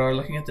moonlit corridor,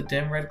 looking at the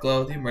dim red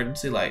glow of the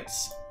emergency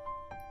lights.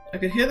 I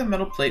could hear the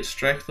metal plate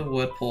strike the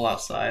wood pole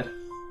outside.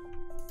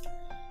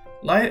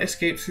 Light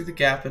escaped through the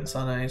gap in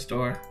Sanae's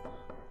door.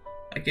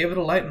 I gave it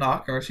a light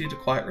knock and received a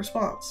quiet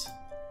response.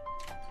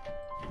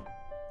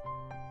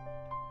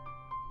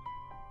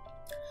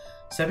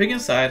 Stepping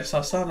inside, I saw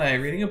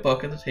Sanae reading a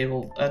book at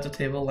the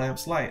table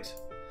lamp's light.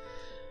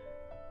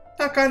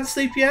 Not gone to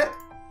sleep yet?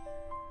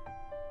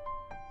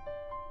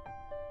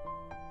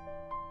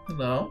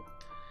 Hello?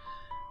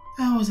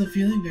 I wasn't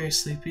feeling very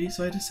sleepy,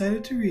 so I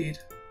decided to read.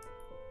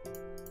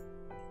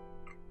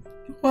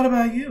 What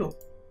about you?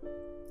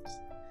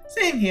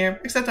 Same here,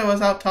 except I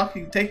was out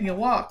taking a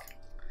walk.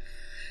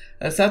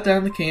 I sat down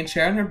in the cane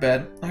chair on her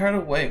bed. I heard a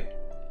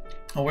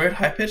weird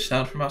high-pitched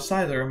sound from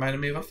outside that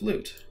reminded me of a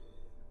flute.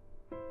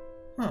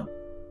 Huh.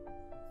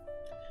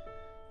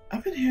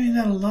 I've been hearing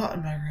that a lot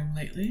in my room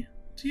lately.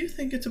 Do you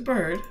think it's a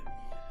bird?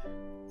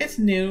 It's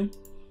new.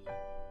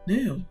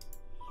 New?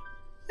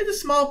 It's a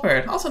small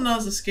bird, also known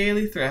as a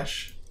scaly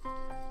thrush.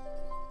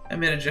 I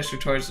made a gesture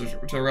towards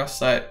the rough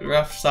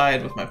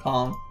side with my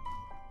palm.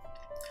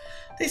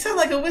 They sound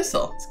like a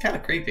whistle. It's kind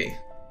of creepy.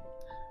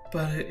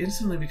 But it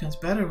instantly becomes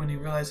better when you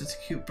realize it's a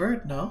cute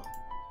bird, no?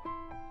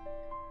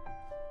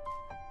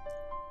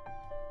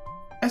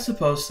 I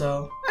suppose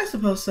so.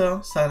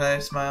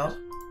 Sanae smiled.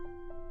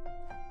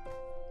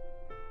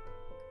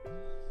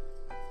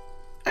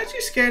 Aren't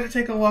you scared to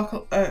take a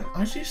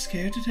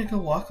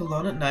walk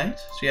alone at night?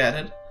 She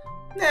added.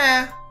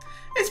 Nah,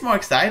 it's more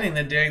exciting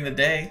than during the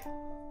day.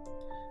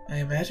 I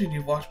imagine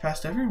you've walked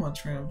past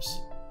everyone's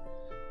rooms.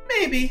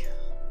 Maybe.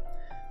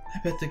 I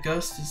bet the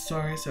ghost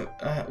stories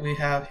that we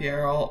have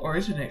here all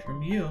originate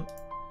from you.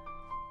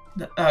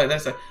 No, I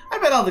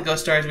bet all the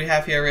ghost stories we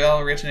have here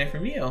all originate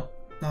from you.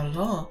 Not at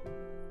all.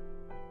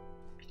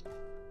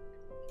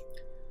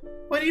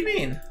 What do you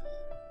mean?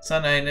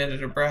 Sanae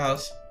knitted her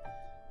brows.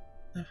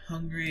 I'm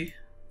hungry.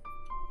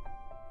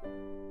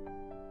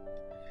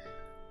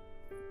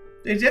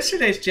 There's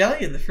yesterday's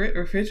jelly in the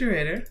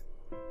refrigerator.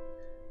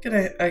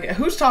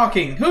 Who's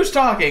talking? Who's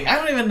talking? I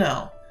don't even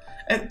know.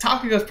 And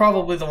Takako's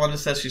probably the one that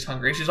says she's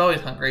hungry. She's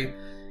always hungry.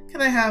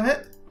 Can I have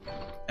it?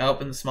 I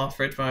opened the small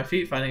fridge by my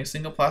feet, finding a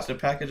single plastic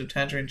package of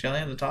tangerine jelly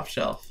on the top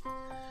shelf.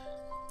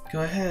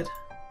 Go ahead.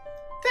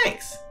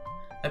 Thanks.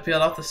 I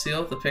peeled off the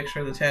seal with the picture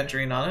of the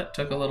tangerine on it,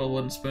 took a little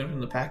wooden spoon from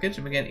the package,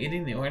 and began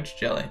eating the orange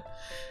jelly.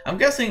 I'm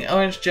guessing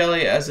orange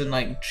jelly as in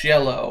like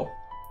Jell-O,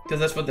 because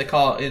that's what they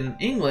call it in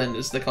England,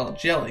 is they call it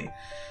jelly.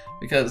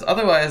 Because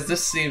otherwise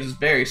this seems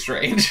very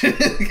strange,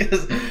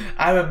 because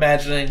I'm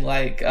imagining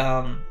like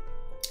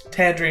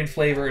tangerine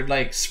flavored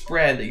like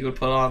spread that you would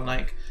put on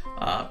like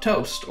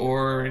toast,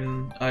 or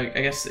in I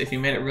guess if you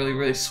made it really,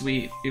 really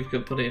sweet, you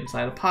could put it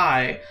inside a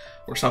pie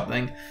or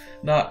something.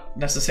 Not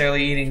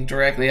necessarily eating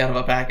directly out of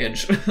a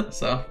package.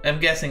 So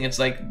I'm guessing it's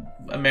like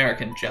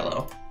American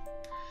Jell-O.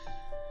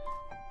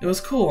 It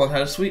was cool and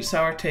had a sweet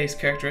sour taste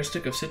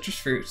characteristic of citrus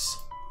fruits.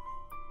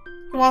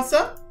 You want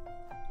some?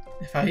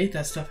 If I eat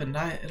that stuff at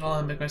night, it'll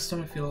only make my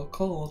stomach feel a little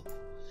cold.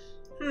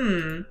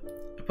 I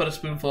put a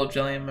spoonful of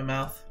jelly in my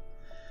mouth.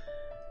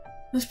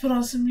 Let's put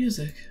on some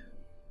music.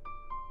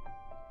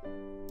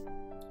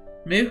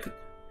 Miyuko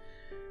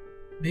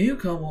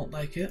won't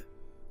like it.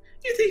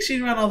 You think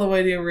she'd run all the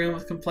way to your room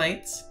with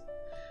complaints?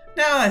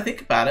 Now that I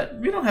think about it,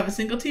 we don't have a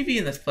single TV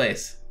in this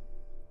place.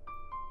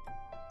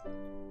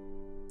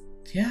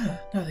 Yeah,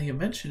 now that you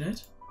mention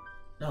it.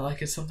 Not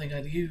like it's something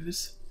I'd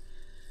use.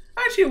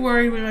 Aren't you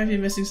worried we might be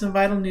missing some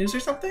vital news or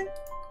something?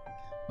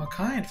 What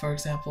kind, for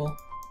example?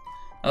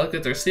 I looked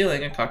at their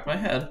ceiling and cocked my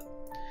head.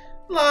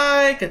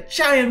 Like a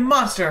giant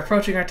monster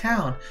approaching our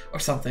town, or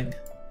something.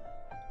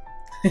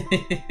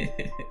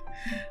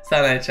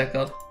 Sanae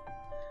chuckled.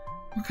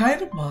 What kind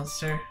of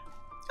monster?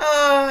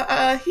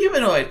 A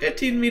humanoid,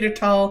 15-meter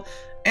tall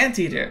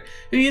anteater,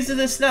 who uses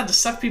its snout to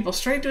suck people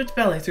straight to its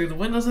belly through the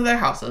windows of their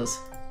houses.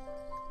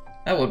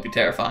 That would be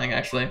terrifying,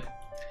 actually.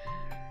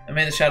 I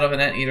made the shadow of an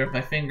anteater with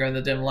my finger in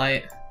the dim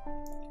light.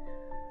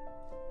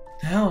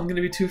 Now I'm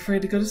gonna be too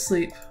afraid to go to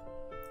sleep.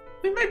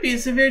 We might be in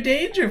severe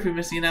danger if we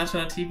miss the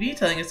announcement on TV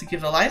telling us to keep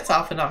the lights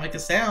off and not make a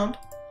sound.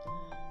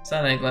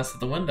 Sanae glanced at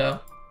the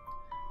window.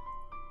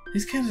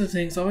 These kinds of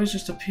things always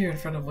just appear in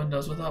front of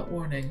windows without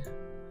warning.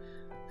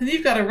 Then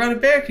you've got to run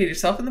and barricade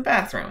yourself in the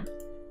bathroom.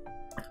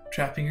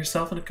 Trapping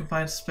yourself in a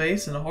confined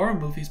space in a horror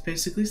movie is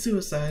basically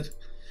suicide.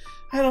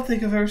 I don't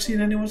think I've ever seen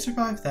anyone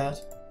survive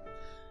that.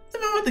 The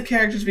moment the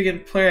characters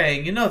begin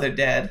playing, you know they're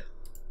dead.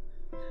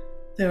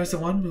 There was the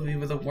one movie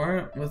with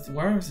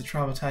worms that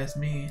traumatized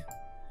me.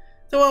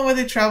 The one where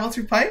they travel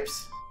through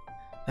pipes?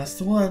 That's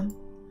the one.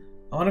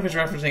 I wonder if it's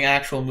referencing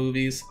actual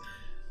movies.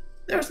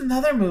 There was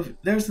another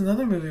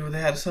movie where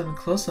they had a sudden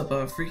close-up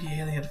of a freaky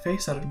alien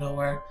face out of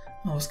nowhere.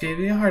 Almost gave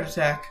me a heart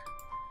attack.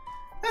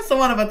 That's the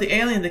one about the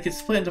alien that gets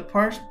split into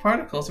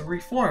particles and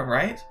reform,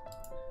 right?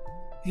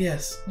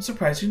 Yes, I'm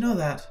surprised you know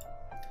that.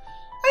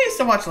 I used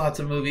to watch lots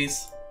of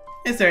movies.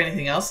 Is there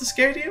anything else that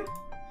scared you?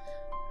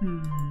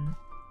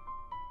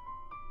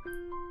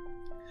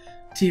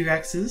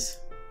 T-Rexes.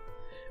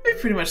 We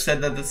pretty much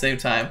said that at the same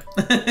time.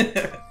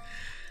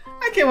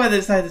 I get why they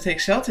decided to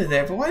take shelter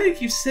there, but why do you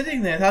keep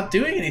sitting there without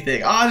doing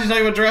anything? Oh, she's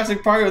talking about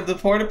Jurassic Park with the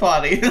porta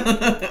potty.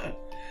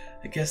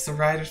 I guess the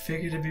writers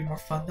figured it'd be more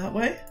fun that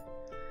way?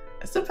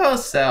 I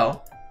suppose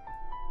so.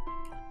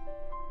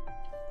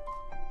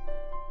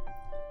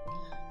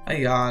 I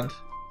yawned.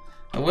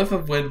 A whiff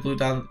of wind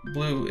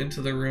blew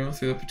into the room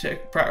through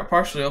the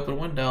partially open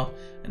window,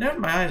 and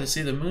opened my eyes to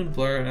see the moon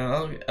blur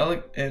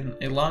and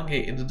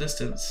elongate in the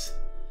distance.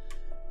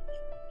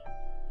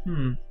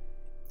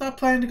 Not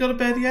planning to go to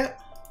bed yet?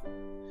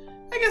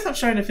 I guess I'm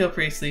starting to feel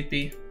pretty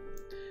sleepy.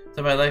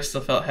 Though my legs still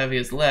felt heavy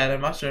as lead, I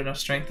mustered enough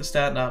strength to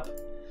stand up.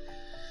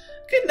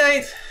 Good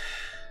night.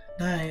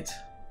 Night.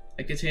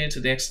 I continued to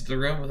the exit of the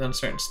room with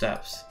uncertain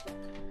steps.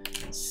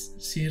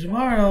 See you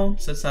tomorrow,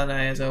 said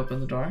Sanae as I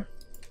opened the door.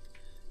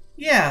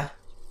 Yeah,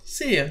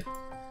 see you.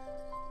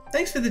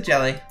 Thanks for the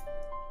jelly.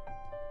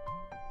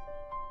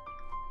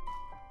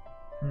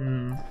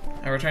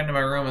 I returned to my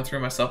room and threw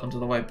myself into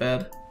the white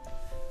bed.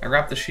 I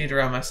wrapped the sheet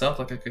around myself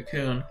like a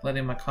cocoon,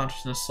 letting my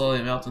consciousness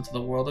slowly melt into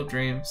the world of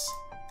dreams.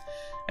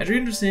 I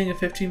dreamed of seeing a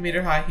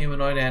 15-meter-high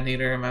humanoid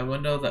anteater in my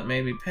window that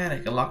made me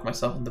panic and lock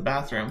myself in the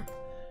bathroom.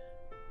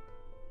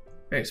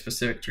 Very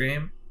specific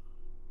dream.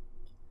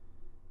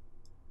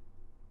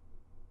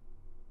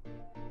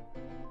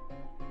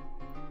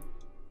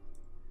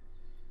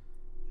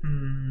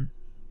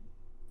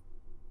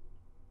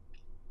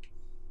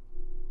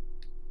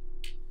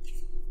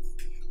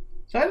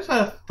 So I just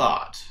had a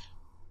thought.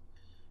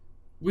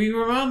 We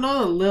know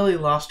that Lily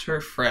lost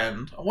her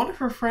friend. I wonder if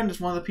her friend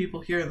is one of the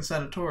people here in the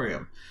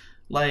sanatorium.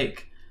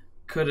 Like,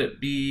 could it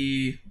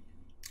be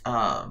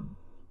Sanae?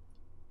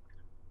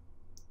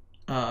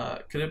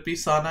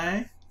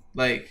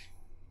 Like,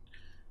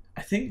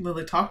 I think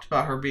Lily talked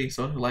about her being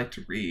someone who liked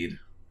to read.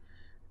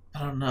 I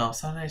don't know.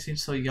 Sanae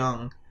seems so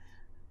young.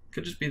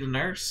 Could just be the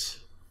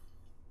nurse.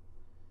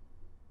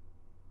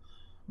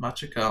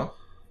 Machiko.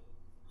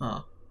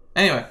 Huh.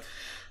 Anyway,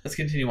 let's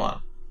continue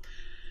on.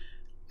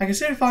 I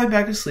considered falling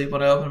back asleep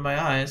when I opened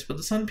my eyes, but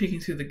the sun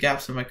peeking through the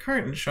gaps in my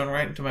curtain shone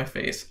right into my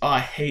face. Oh, I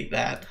hate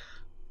that.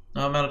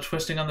 No amount of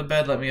twisting on the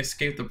bed let me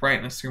escape the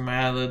brightness through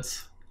my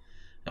eyelids.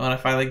 And when I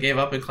finally gave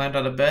up and climbed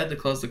out of bed to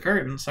close the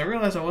curtains, I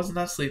realized I wasn't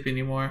that sleepy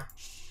anymore.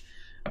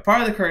 I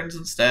parted the curtains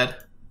instead.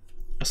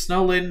 A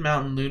snow-laden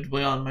mountain loomed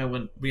beyond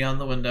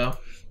the window.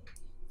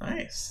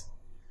 Nice.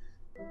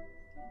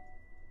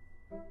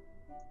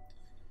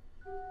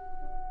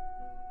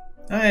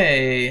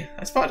 Hey,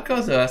 I spotted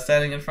Kozo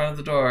standing in front of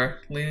the door,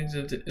 leading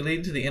to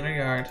the inner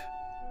yard.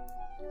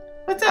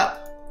 What's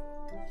up?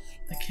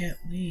 I can't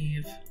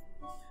leave.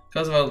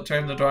 Kozo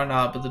turned the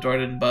doorknob, but the door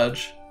didn't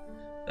budge.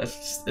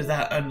 Is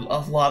that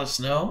a lot of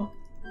snow?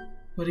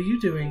 What are you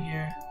doing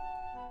here?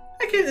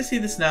 I came to see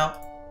the snow.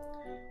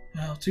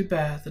 Well, too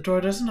bad. The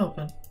door doesn't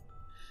open.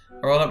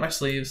 I rolled up my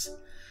sleeves.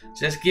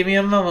 Just give me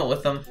a moment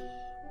with them.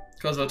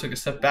 Kozo took a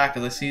step back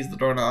as I seized the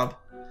doorknob.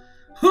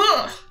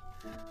 Huh!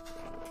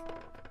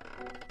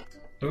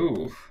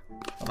 Ooh.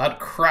 Well, that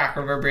crack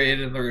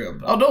reverberated in the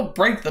room. Oh, don't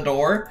break the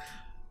door!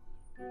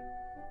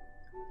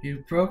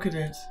 You've broken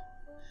it.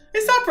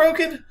 It's not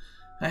broken!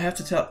 I have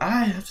to tell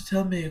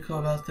Miyako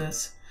about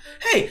this.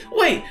 Hey,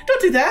 wait!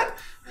 Don't do that!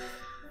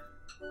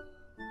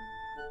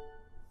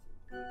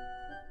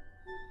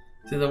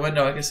 Through the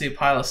window, I could see a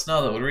pile of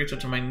snow that would reach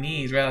up to my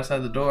knees right outside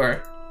the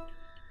door.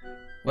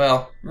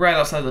 Well, right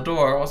outside the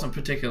door wasn't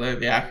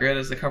particularly accurate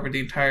as it covered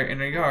the entire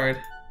inner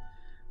yard.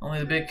 Only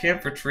the big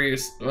camphor tree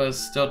was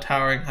still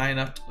towering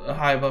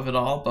high above it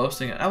all,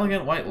 boasting an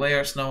elegant white layer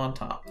of snow on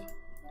top.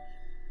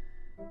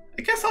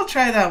 I guess I'll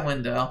try that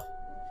window.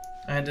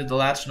 I undid the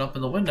latch and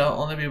opened the window,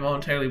 only to be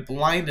momentarily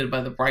blinded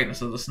by the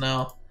brightness of the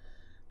snow.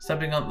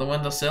 Stepping on the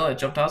windowsill, I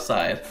jumped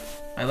outside.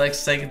 My legs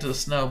sank into the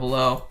snow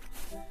below.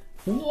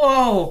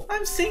 Whoa!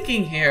 I'm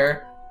sinking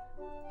here!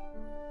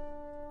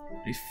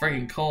 It'd be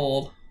friggin'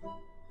 cold. I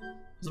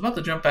was about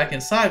to jump back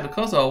inside, but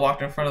Kozo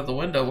walked in front of the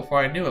window before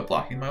I knew it,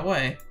 blocking my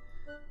way.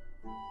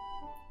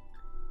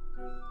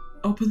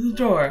 Open the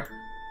door.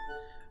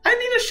 I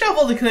need a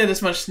shovel to clear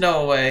this much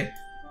snow away.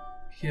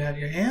 You have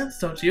your hands,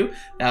 don't you?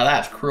 Now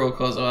that's cruel,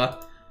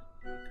 Kozawa.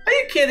 Are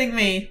you kidding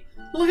me?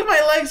 Look at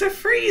my legs are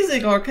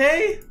freezing,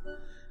 okay?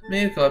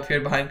 Miyako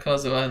appeared behind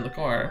Kozawa in the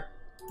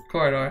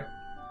corridor.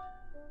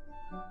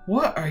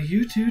 What are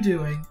you two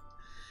doing?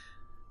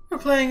 We're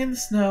playing in the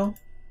snow.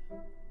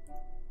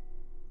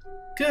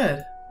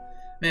 Good.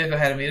 Miyako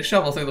handed me a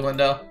shovel through the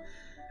window.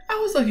 I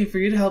was looking for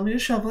you to help me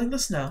with shoveling the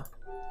snow.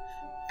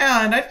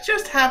 And I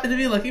just happened to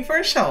be looking for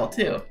a shovel,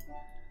 too.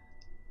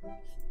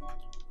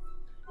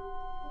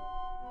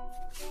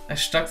 I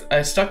stuck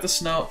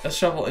the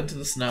shovel into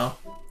the snow.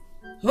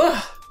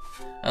 Ugh!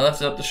 I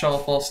lifted up the shovel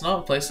full of snow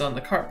and placed it on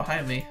the cart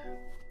behind me.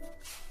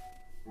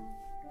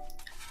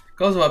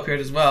 Kozawa appeared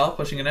as well,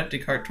 pushing an empty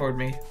cart toward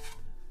me.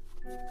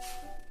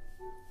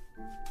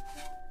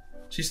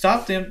 She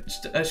stopped the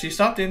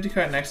empty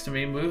cart next to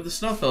me, moved the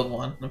snow-filled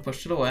one, and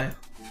pushed it away.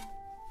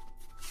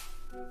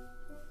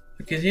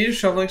 I continued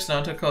shoveling snow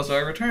until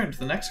Kozawa returned to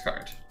the next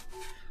cart.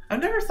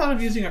 I've never thought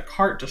of using a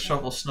cart to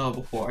shovel snow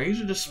before. I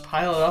usually just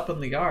pile it up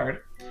in the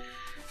yard.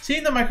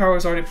 Seeing that my car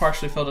was already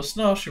partially filled with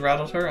snow, she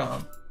rattled her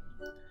own.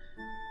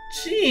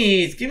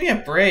 Jeez, give me a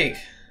break.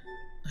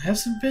 I have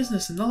some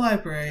business in the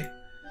library.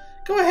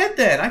 Go ahead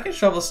then, I can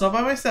shovel snow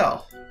by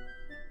myself.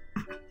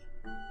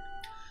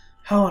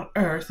 How on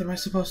earth am I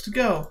supposed to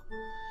go?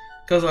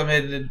 Kozawa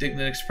made an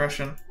indignant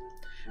expression.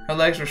 Her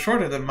legs were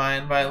shorter than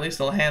mine by at least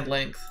a hand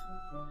length.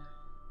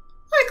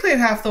 I cleared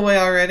half the way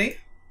already.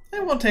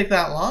 It won't take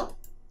that long.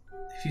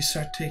 If you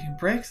start taking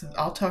breaks,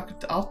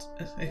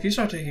 if you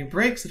start taking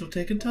breaks, it'll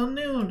take until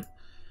noon.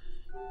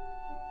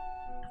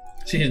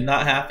 She is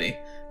not happy.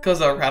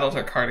 Kozawa rattled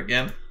her cart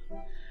again.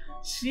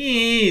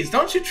 Jeez,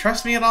 don't you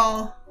trust me at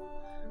all?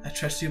 I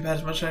trust you about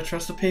as much as I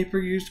trust the paper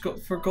used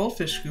for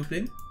goldfish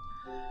scooping.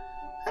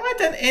 Have I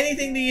done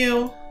anything to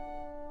you?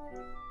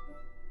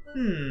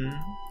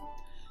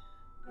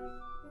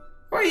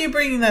 Where are you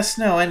bringing that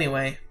snow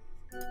anyway?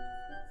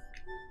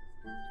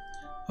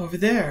 Over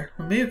there,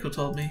 where Miyako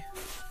told me.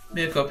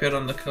 Miyako appeared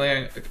on the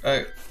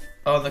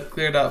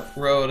cleared up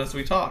road as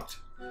we talked.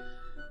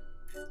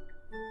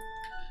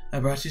 I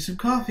brought you some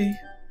coffee.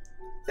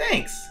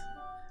 Thanks.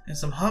 And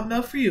some hot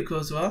milk for you,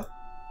 Kozawa.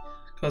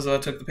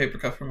 Kozawa took the paper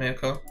cup from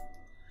Miyako.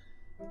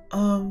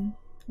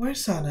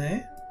 Where's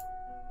Sanae?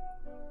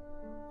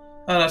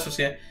 Oh, that's what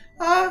she said.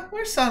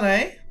 Where's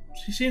Sanae?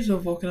 She seems to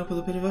have woken up with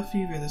a bit of a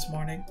fever this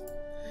morning.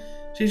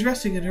 She's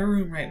resting in her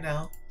room right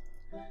now.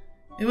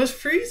 It was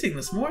freezing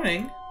this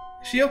morning.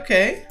 Is she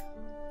okay?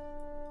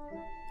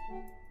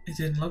 It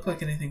didn't look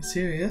like anything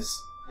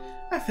serious.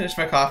 I finished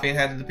my coffee and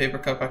handed the paper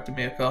cup back to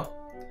Miyako.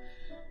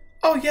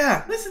 Oh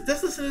yeah, listen to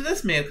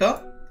this,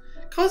 Miyako.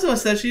 Kozawa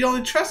said she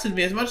only trusted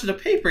me as much as the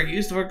paper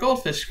used for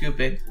goldfish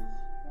scooping.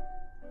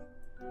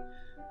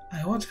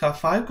 I once caught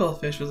 5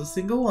 goldfish with a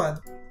single one.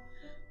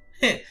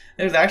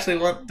 There's actually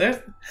one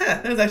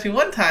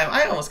time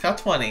I almost caught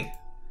 20.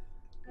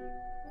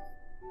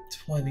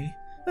 20?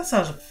 That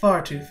sounds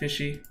far too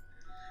fishy.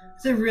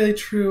 Is it really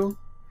true?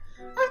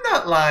 I'm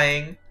not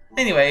lying.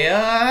 Anyway,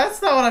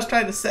 that's not what I was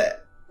trying to say.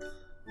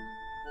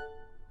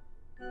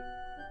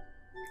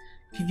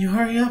 Can you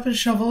hurry up and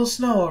shovel the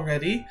snow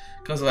already?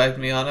 Kozawa egged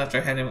me on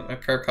after handing a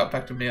cup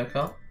back to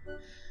Miyako.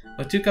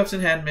 With 2 cups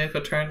in hand,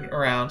 Miyako turned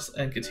around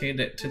and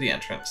continued to the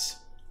entrance.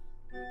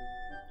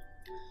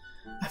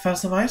 I found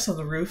some ice on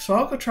the roof, so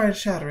I'll go try and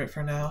shatter it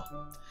for now.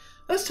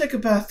 Let's take a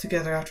bath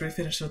together after we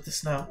finish with the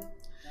snow.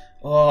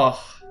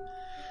 Oh,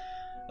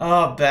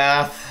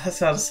 bath. That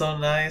sounds so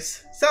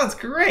nice. Sounds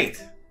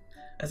great!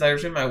 As I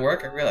resumed my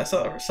work, I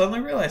suddenly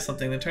realized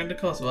something and turned to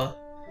Kozawa.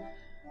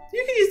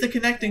 You can use the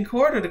connecting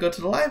corridor to go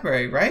to the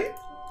library, right?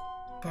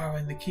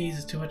 Borrowing the keys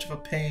is too much of a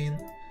pain.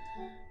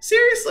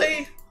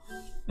 Seriously?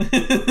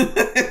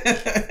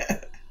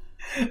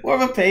 More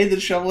of a pain than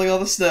shoveling all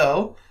the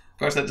snow. Of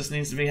course, that just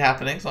needs to be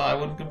happening, so I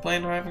wouldn't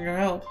complain for having her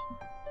help.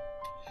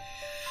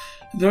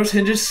 The door's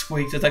hinges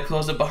squeaked as I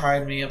closed it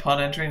behind me.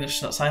 Upon entering the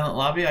silent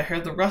lobby, I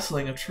heard the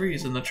rustling of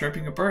trees and the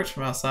chirping of birds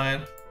from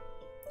outside.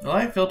 The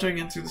light filtering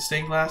in through the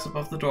stained glass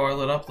above the door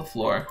lit up the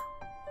floor.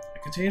 I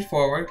continued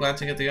forward,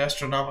 glancing at the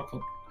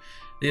astronomical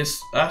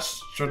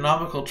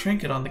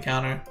trinket on the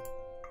counter.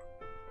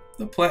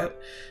 The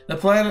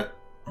planet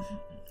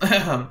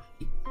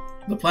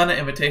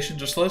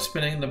invitations are slowly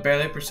spinning in the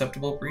barely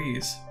perceptible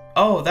breeze.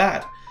 Oh,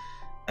 that.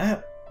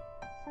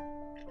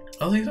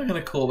 Those things are kind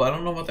of cool, but I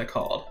don't know what they're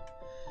called.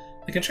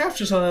 The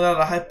contraption suddenly let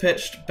out a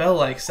high-pitched,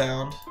 bell-like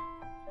sound.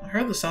 I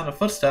heard the sound of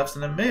footsteps,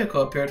 and then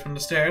Miyako appeared from the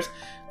stairs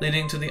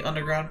leading to the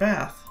underground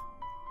bath.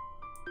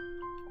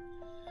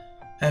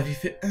 Have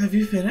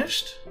you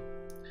finished?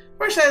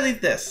 Where should I leave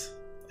this?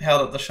 I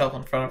held up the shelf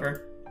in front of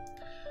her.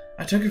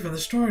 I took it from the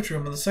storage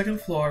room on the 2nd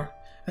floor.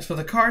 As for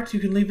the cart, you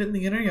can leave it in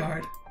the inner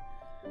yard.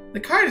 The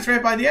cart is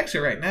right by the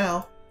exit right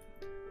now.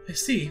 I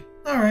see.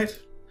 Alright.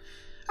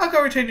 I'll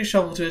go return your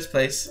shovel to its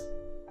place.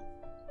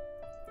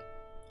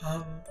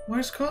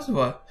 Where's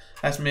Kozawa?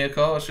 Asked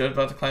Miyako as she was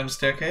about to climb the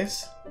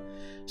staircase.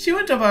 She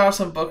went to borrow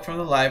some book from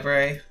the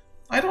library.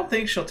 I don't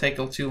think she'll take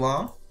too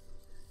long.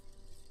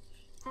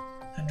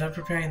 I'm done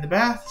preparing the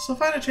bath, so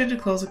find a change of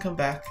clothes and come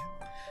back.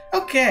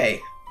 Okay.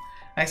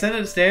 I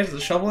ascended the stairs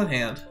with a shovel in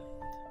hand.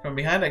 From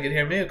behind, I could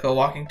hear Miyako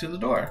walking to the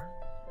door.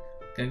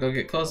 Gonna go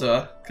get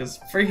Kozuha, because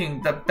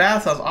freaking the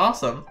bath sounds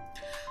awesome.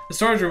 The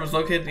storage room was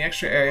located in the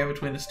extra area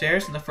between the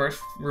stairs and the first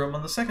room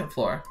on the second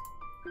floor.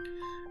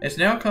 Its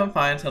narrow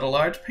confines had a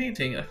large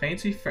painting, a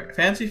fancy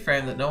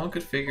frame that no one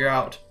could figure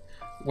out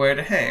where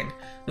to hang.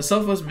 The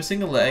sofa was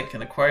missing a leg,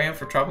 an aquarium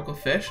for tropical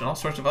fish, and all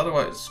sorts of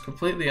otherwise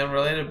completely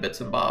unrelated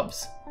bits and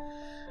bobs.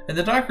 In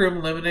the dark room,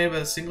 illuminated by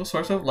a single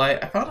source of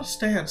light, I found a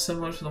stand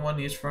similar to the one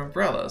used for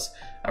umbrellas.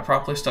 I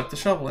promptly stuck the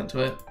shovel into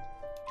it.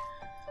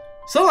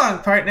 So long,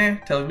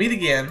 partner, till we meet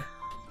again.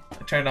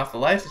 I turned off the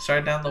lights and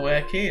started down the way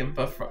I came,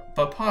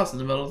 but paused in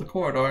the middle of the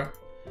corridor.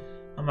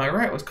 On my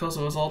right was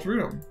Kozuha's old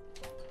room.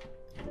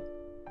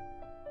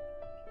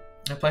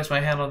 I placed my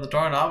hand on the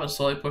doorknob and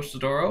slowly pushed the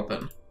door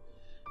open.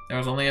 There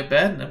was only a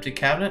bed, an empty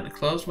cabinet, and a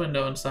closed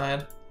window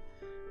inside.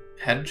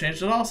 It hadn't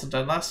changed at all since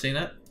I'd last seen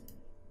it.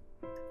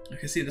 I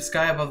could see the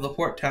sky above the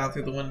port town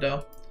through the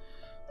window.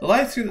 The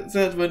light through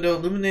the window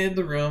illuminated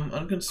the room,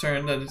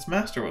 unconcerned that its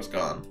master was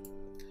gone.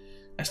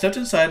 I stepped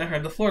inside and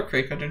heard the floor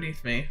creak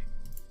underneath me.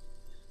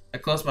 I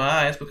closed my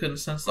eyes but couldn't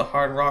sense the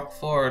hard rock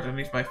floor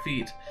underneath my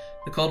feet,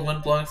 the cold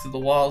wind blowing through the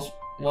walls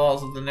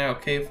of the narrow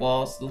cave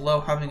walls, the low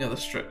humming of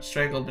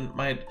the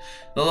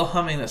low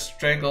humming that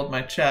strangled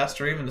my chest,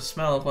 or even the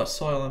smell of wet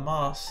soil and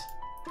moss.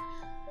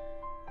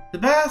 The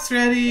bath's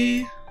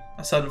ready!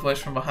 A sudden voice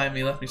from behind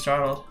me left me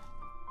startled.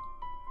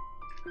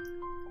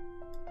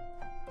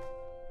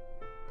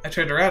 I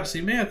turned around to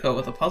see Miyako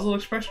with a puzzled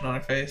expression on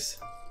her face.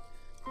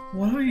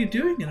 What are you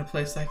doing in a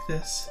place like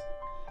this?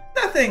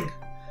 Nothing!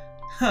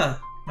 Huh,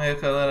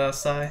 Miyako let out a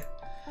sigh.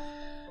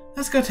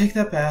 Let's go take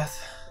that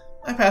bath.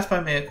 I passed by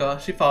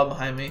Miyako. She followed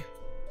behind me.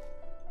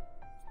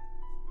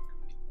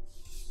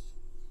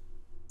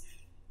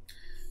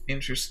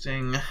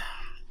 Interesting.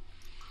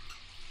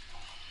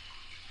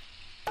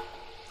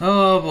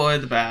 Oh boy,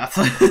 the bath.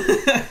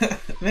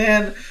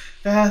 Man,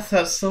 bath,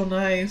 that's so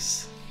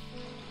nice.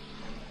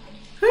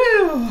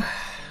 Whew.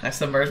 I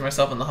submerged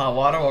myself in the hot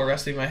water while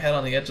resting my head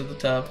on the edge of the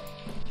tub.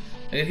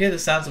 I could hear the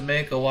sounds of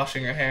Miyako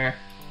washing her hair.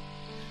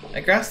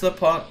 I grasped the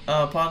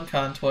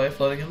Pon-Con toy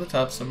floating in the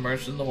tub,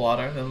 submerged in the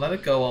water, then let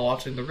it go while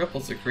watching the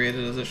ripples it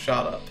created as it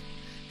shot up.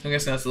 I'm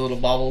guessing that's the little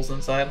bobbles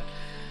inside.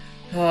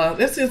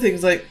 That's the other thing,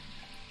 is like,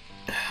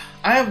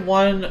 I have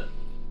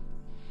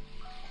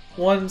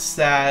one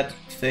sad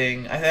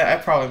thing. I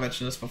probably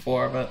mentioned this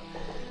before, but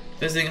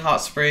visiting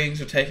hot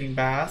springs or taking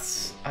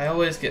baths, I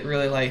always get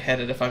really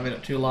lightheaded if I'm in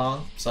it too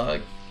long. So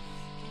like,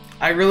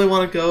 I really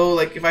want to go,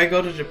 like if I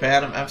go to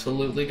Japan, I'm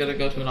absolutely going to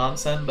go to an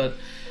onsen, but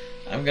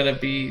I'm going to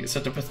be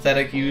such a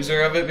pathetic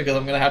user of it because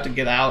I'm going to have to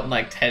get out in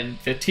like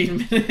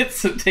 10-15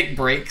 minutes and take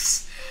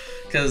breaks.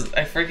 Because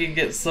I freaking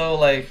get so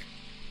like,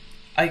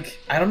 I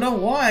don't know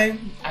why.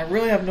 I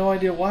really have no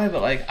idea why,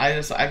 but like I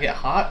get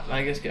hot and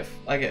I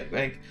get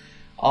like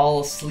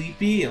all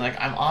sleepy, and like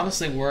I'm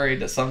honestly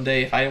worried that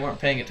someday if I weren't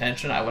paying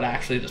attention I would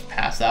actually just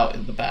pass out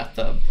in the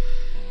bathtub,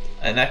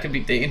 and that could be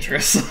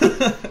dangerous.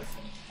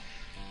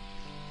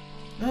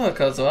 Oh,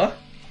 Kozuha.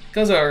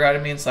 Kozuha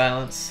regarded me in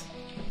silence.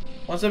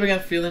 Once I began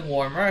feeling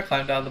warmer, I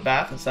climbed out of the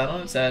bath and sat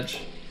on its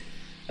edge.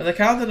 As I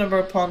counted the number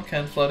of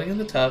Pon-Con floating in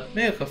the tub,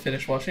 Miyako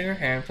finished washing her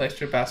hair and placed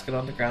her basket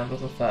on the ground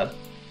with a thud.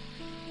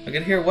 I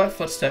could hear wet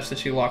footsteps as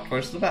she walked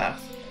towards the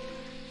bath.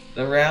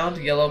 The round,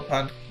 yellow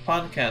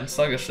Pon-Con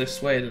sluggishly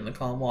swayed in the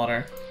calm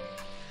water.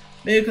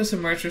 Miyako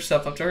submerged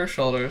herself up to her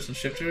shoulders and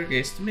shifted her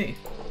gaze to me.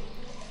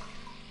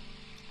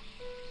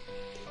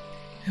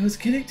 It was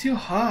getting too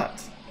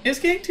hot. It was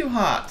getting too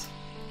hot.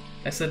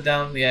 I slid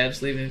down the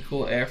edge, leaving the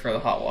cool air for the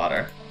hot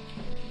water.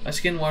 My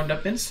skin warmed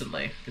up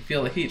instantly. I could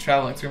feel the heat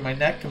traveling through my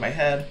neck and my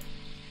head.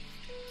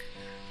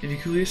 If you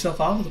cool yourself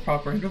off with the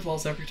proper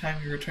intervals every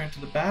time you return to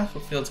the bath,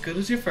 it'll feel as good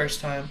as your first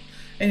time.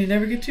 And you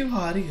never get too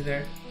hot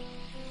either.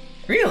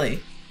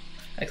 Really?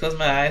 I closed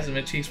my eyes and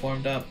my cheeks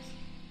warmed up.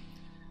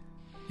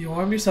 You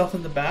warm yourself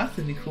in the bath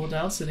and you cool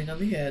down sitting on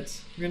the edge.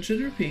 Rinse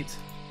and repeat.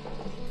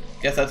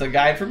 Guess that's a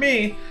guide for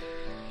me.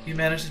 You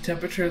manage the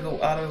temperature of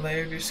the outer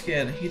layer of your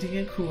skin, heating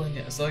and cooling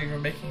it as though you were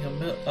making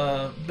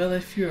a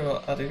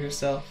millefeuille out of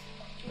yourself.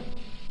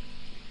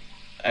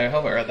 I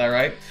hope I read that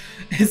right.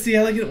 It's the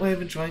elegant way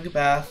of enjoying a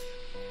bath.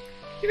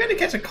 You're going to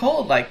catch a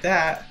cold like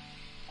that.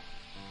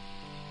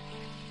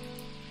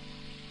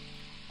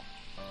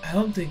 I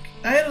don't think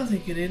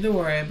you need to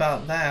worry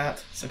about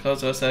that,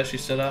 Kozuha said as she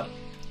stood up.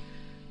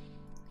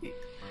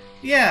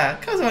 Yeah,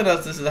 Kozuha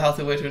knows this is a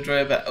healthy way to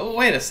enjoy a bath. Oh,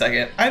 wait a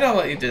second. I know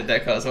what you did there,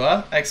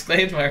 Kozuha, I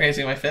exclaimed while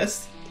raising my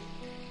fist.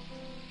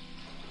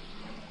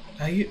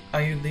 Are you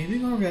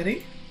leaving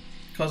already?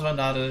 Kozuha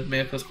nodded at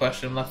Miyako's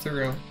question and left the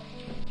room.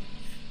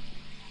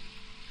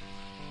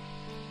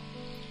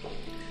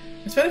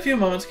 I spent a few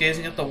moments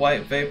gazing at the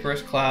white,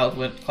 vaporous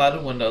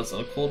clouded windows,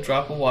 and a cool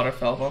drop of water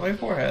fell on my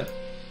forehead.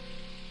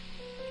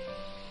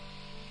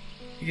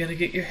 You gonna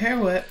get your hair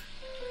wet?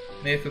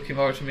 Miyako came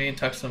over to me and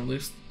tucked some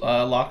loose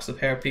locks of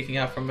hair peeking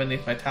out from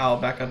beneath my towel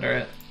back under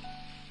it.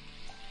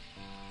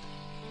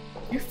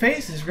 Your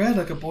face is red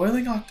like a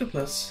boiling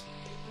octopus.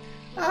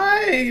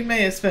 I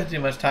may have spent too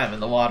much time in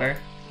the water.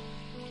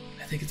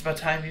 I think it's about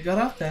time you got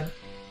out then.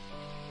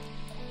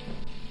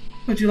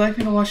 Would you like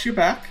me to wash your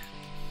back?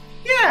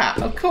 Yeah,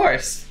 of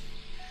course.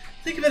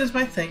 Think of it as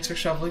my thanks for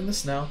shoveling the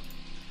snow.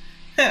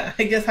 I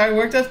guess hard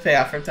work does pay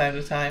off from time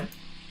to time.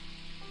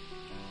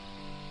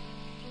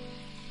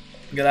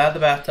 Got out of the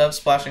bathtub,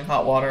 splashing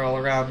hot water all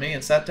around me,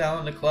 and sat down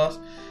on the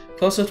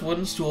closest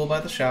wooden stool by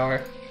the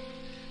shower.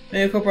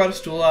 Mayuko brought a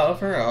stool out of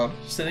her own,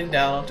 sitting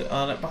down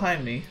on it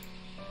behind me.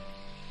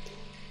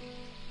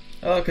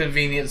 Oh,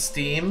 convenient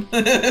steam.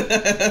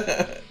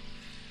 I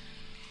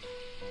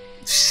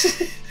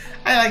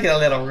like it a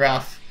little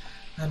rough.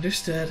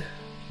 Understood.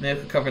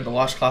 Mayuko covered the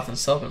washcloth in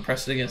soap and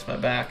pressed it against my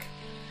back.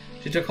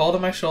 She took hold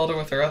of my shoulder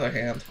with her other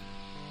hand.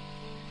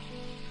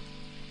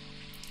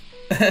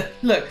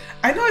 Look,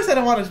 I know I said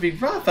I wanted it to be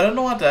rough, but I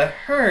don't want it to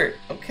hurt,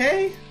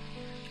 okay?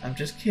 I'm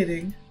just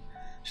kidding.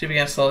 She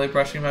began slowly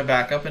brushing my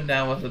back up and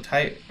down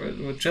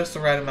with just the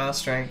right amount of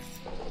strength.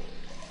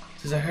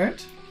 Does it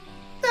hurt?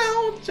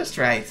 No, just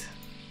right. It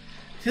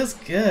feels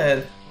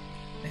good.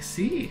 I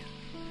see.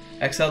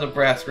 I exhaled a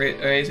breath,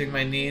 raising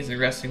my knees and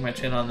resting my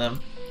chin on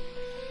them.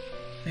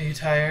 Are you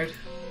tired?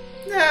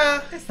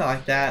 Nah, it's not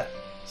like that.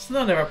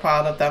 Snow never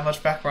piled up that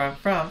much back where I'm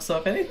from, so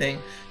if anything,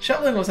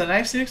 shoveling was a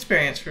nice new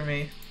experience for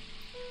me.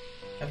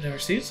 I've never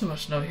seen so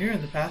much snow here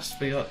in the past,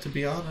 to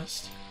be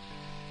honest.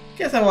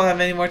 Guess I won't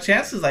have any more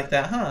chances like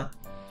that, huh?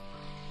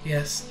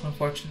 Yes,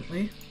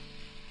 unfortunately.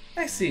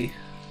 I see.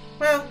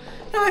 Well,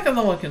 not like I'm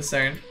the one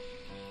concerned.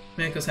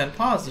 Mayuko's hand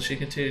paused as she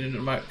continued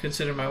to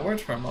consider my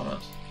words for a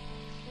moment.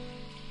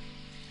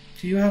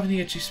 Do you have any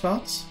itchy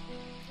spots?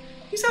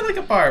 You sound like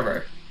a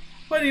barber.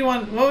 What do you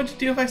want? What would you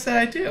do if I said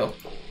I do?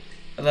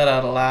 I let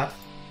out a laugh.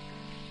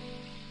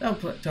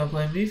 Don't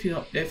blame me if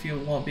you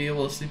won't be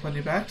able to sleep on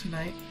your back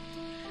tonight.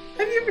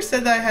 Have you ever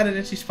said that I had an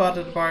itchy spot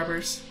at the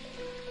barber's?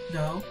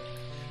 No.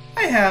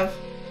 I have.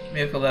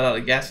 Mayuko let out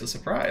a gasp of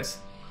surprise.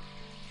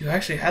 You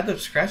actually had them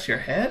scratch your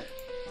head?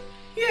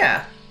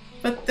 Yeah,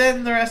 but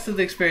then the rest of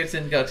the experience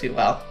didn't go too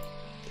well.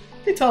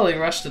 They totally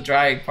rushed the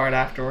drying part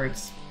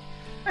afterwards.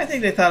 I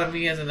think they thought of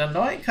me as an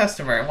annoying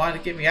customer and wanted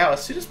to get me out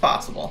as soon as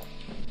possible.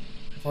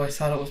 I've always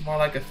thought it was more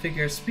like a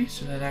figure of speech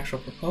than an actual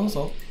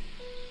proposal.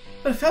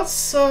 But it felt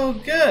so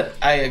good.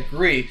 I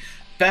agree.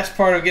 Best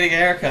part of getting a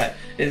haircut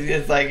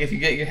is like if you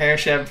get your hair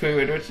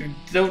shampooed, which you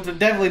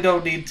definitely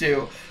don't need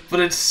to, but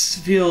it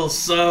feels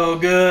so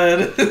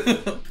good.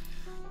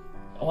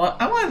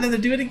 I wanted them to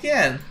do it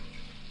again.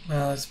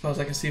 Well, I suppose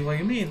I can see what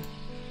you mean.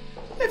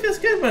 It feels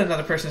good when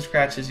another person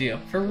scratches you,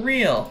 for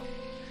real.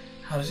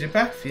 How does your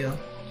back feel?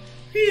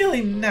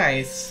 Really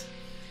nice.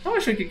 I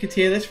wish we could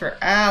continue this for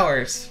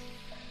hours.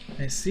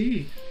 I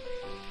see.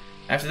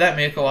 After that,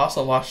 Mayuko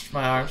also washed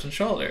my arms and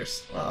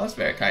shoulders. Well, that's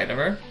very kind of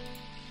her.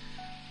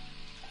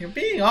 You're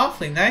being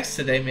awfully nice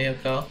today,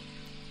 Mayuko.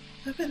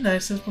 I've been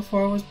nice since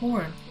before I was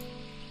born.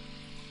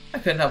 I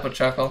couldn't help but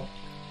chuckle.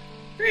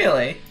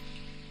 Really?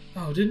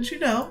 Oh, didn't you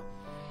know?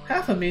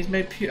 Half of me is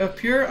made of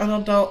pure,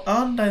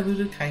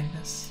 undiluted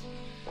kindness.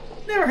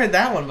 Never heard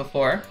that one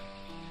before.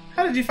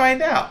 How did you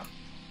find out?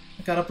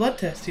 I got a blood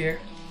test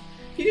here.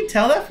 You can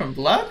tell that from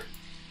blood?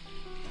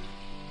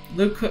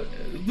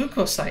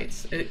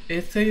 Leukocytes,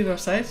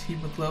 erythrocytes,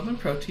 hemoglobin,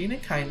 protein,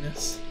 and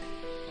kindness.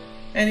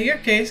 And in your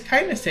case,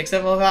 kindness takes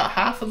up about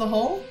half of the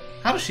whole?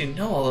 How does she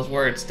know all those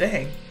words?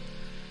 Dang.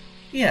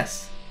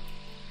 Yes.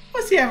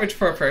 What's the average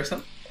for a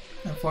person?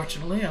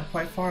 Unfortunately, I'm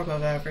quite far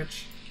above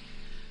average.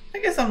 I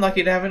guess I'm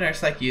lucky to have a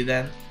nurse like you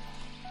then.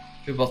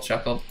 We both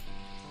chuckled.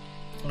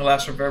 The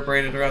laughs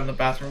reverberated around the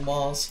bathroom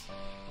walls.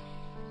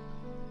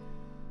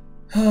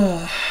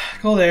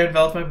 Cold air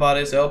enveloped my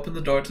body as I opened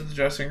the door to the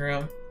dressing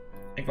room.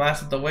 I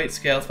glanced at the weight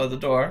scales by the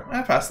door.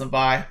 I passed them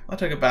by. I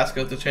took a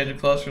basket with the change of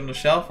clothes from the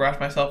shelf, wrapped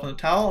myself in a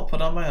towel, and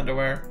put on my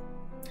underwear.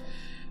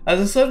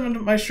 As I slid into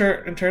my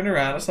shirt and turned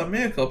around, I saw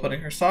Mayuko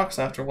putting her socks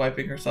after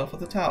wiping herself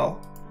with a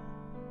towel.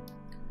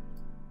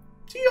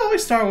 Do you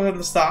always start with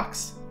the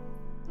socks?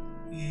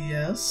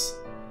 Yes.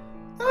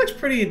 That looks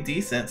pretty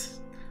indecent.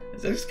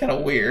 It's just kind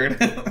of weird.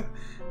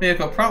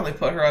 Mayuko promptly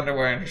put her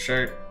underwear in her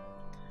shirt.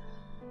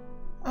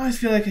 I always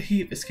feel like a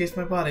heat escapes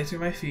my body through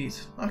my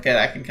feet.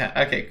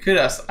 Okay,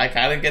 kudos. I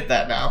kind of get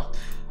that now.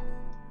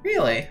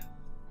 Really?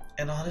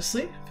 And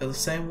honestly, I feel the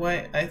same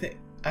way.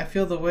 I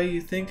feel the way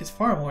you think is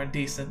far more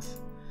indecent.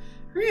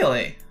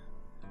 Really?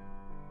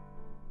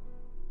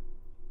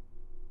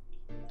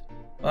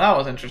 Well, that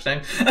was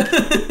interesting.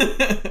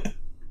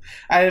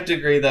 I have to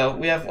agree, though.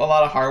 We have a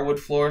lot of hardwood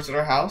floors at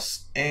our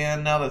house,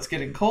 and now that it's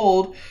getting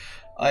cold,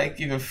 I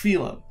can even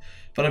feel them.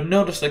 But I've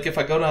noticed, like, if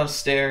I go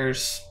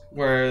downstairs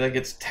where like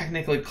it's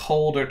technically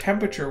colder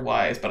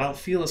temperature-wise, but I don't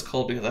feel as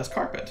cold because that's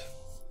carpet.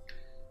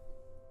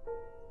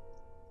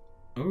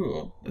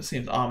 Ooh, this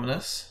seems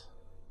ominous.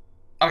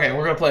 Okay,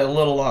 we're gonna play a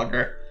little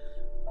longer.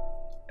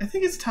 I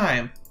think it's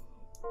time.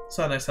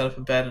 So I sat up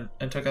in bed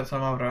and took a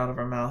thermometer out of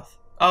her mouth.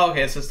 Oh,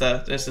 okay, it's just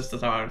the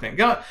thermometer thing.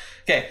 Go.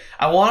 Okay,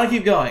 I want to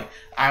keep going.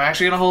 I'm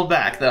actually gonna hold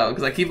back though,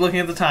 because I keep looking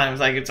at the time.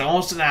 It's like it's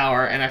almost an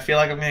hour, and I feel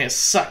like I'm gonna get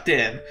sucked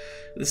in.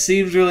 This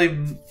seems really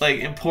like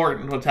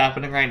important. What's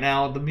happening right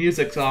now? The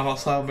music's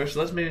almost somber, so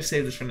let's maybe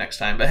save this for next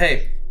time. But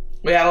hey,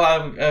 we had a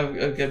lot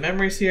of good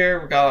memories here.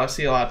 We got to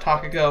see a lot of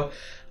Takako.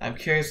 I'm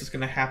curious what's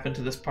gonna happen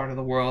to this part of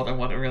the world and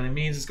what it really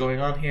means is going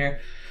on here.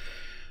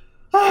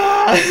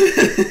 But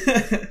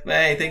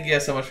hey, thank you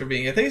guys so much for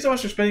being here. Thank you so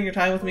much for spending your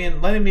time with me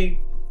and letting me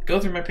go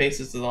through my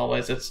paces as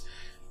always. It's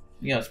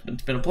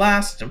it's been a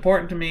blast. It's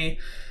important to me,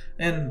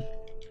 and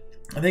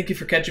I thank you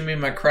for catching me in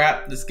my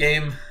crap. This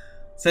game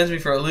sends me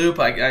for a loop.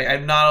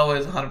 I'm not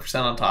always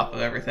 100% on top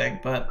of everything,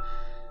 but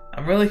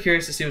I'm really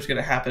curious to see what's going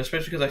to happen,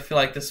 especially because I feel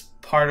like this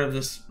part of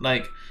this,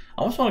 like,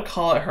 I almost want to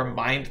call it her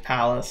mind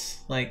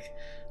palace. Like,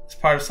 this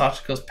part of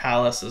Sachiko's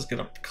palace is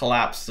going to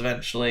collapse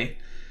eventually,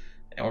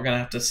 and we're going to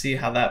have to see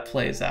how that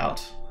plays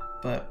out.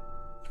 But,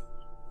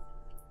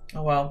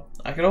 oh well,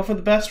 I can hope for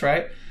the best,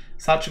 right?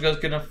 Sachiko's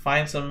going to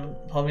find some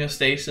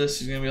homeostasis.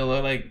 She's going to be able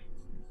to, like,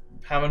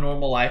 have a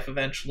normal life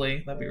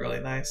eventually. That'd be really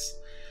nice.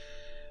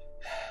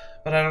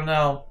 But I don't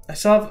know. I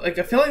still have, like,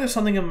 I feel like there's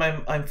something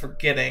I'm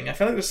forgetting. I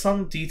feel like there's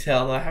some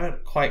detail that I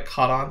haven't quite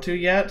caught on to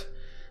yet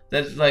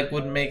that, like,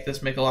 would make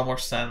this make a lot more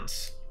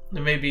sense.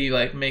 And maybe,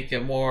 like, make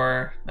it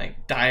more,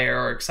 like,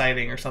 dire or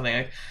exciting or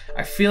something.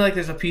 I feel like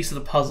there's a piece of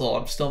the puzzle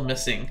I'm still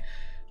missing.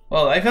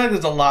 Well, I feel like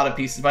there's a lot of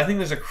pieces, but I think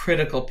there's a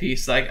critical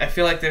piece. Like, I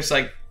feel like there's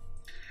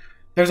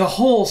a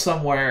hole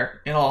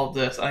somewhere in all of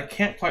this. I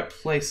can't quite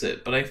place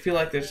it, but I feel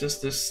like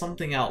there's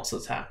something else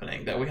that's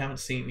happening that we haven't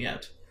seen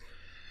yet.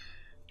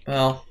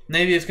 Well,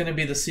 maybe it's going to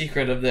be the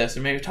secret of this,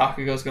 and maybe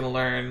Takako's going to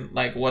learn,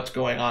 like, what's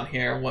going on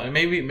here.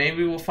 Maybe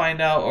we'll find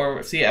out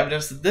or see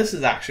evidence that this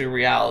is actually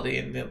reality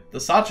and the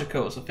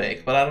Sachico is a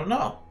fake, but I don't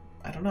know.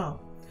 I don't know.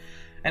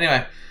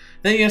 Anyway,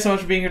 thank you guys so much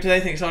for being here today.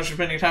 Thank you so much for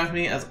spending your time with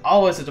me. As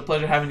always, it's a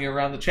pleasure having you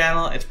around the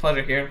channel. It's a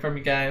pleasure hearing from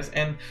you guys,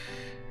 and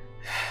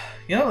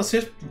let's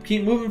just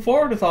keep moving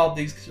forward with all of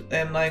these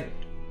and, like,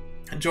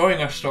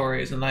 enjoying our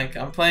stories. And, like,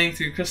 I'm playing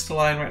through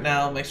Crystalline right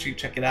now. Make sure you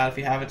check it out if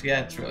you haven't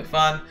yet. It's really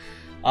fun.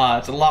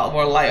 It's a lot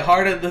more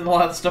lighthearted than a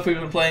lot of the stuff we've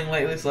been playing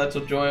lately, so that's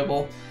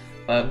enjoyable.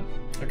 But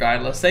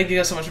regardless, thank you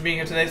guys so much for being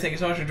here today. Thank you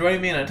so much for joining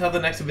me, and until the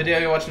next video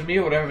you're watching me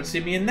or whatever you see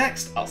me in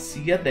next, I'll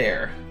see you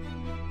there.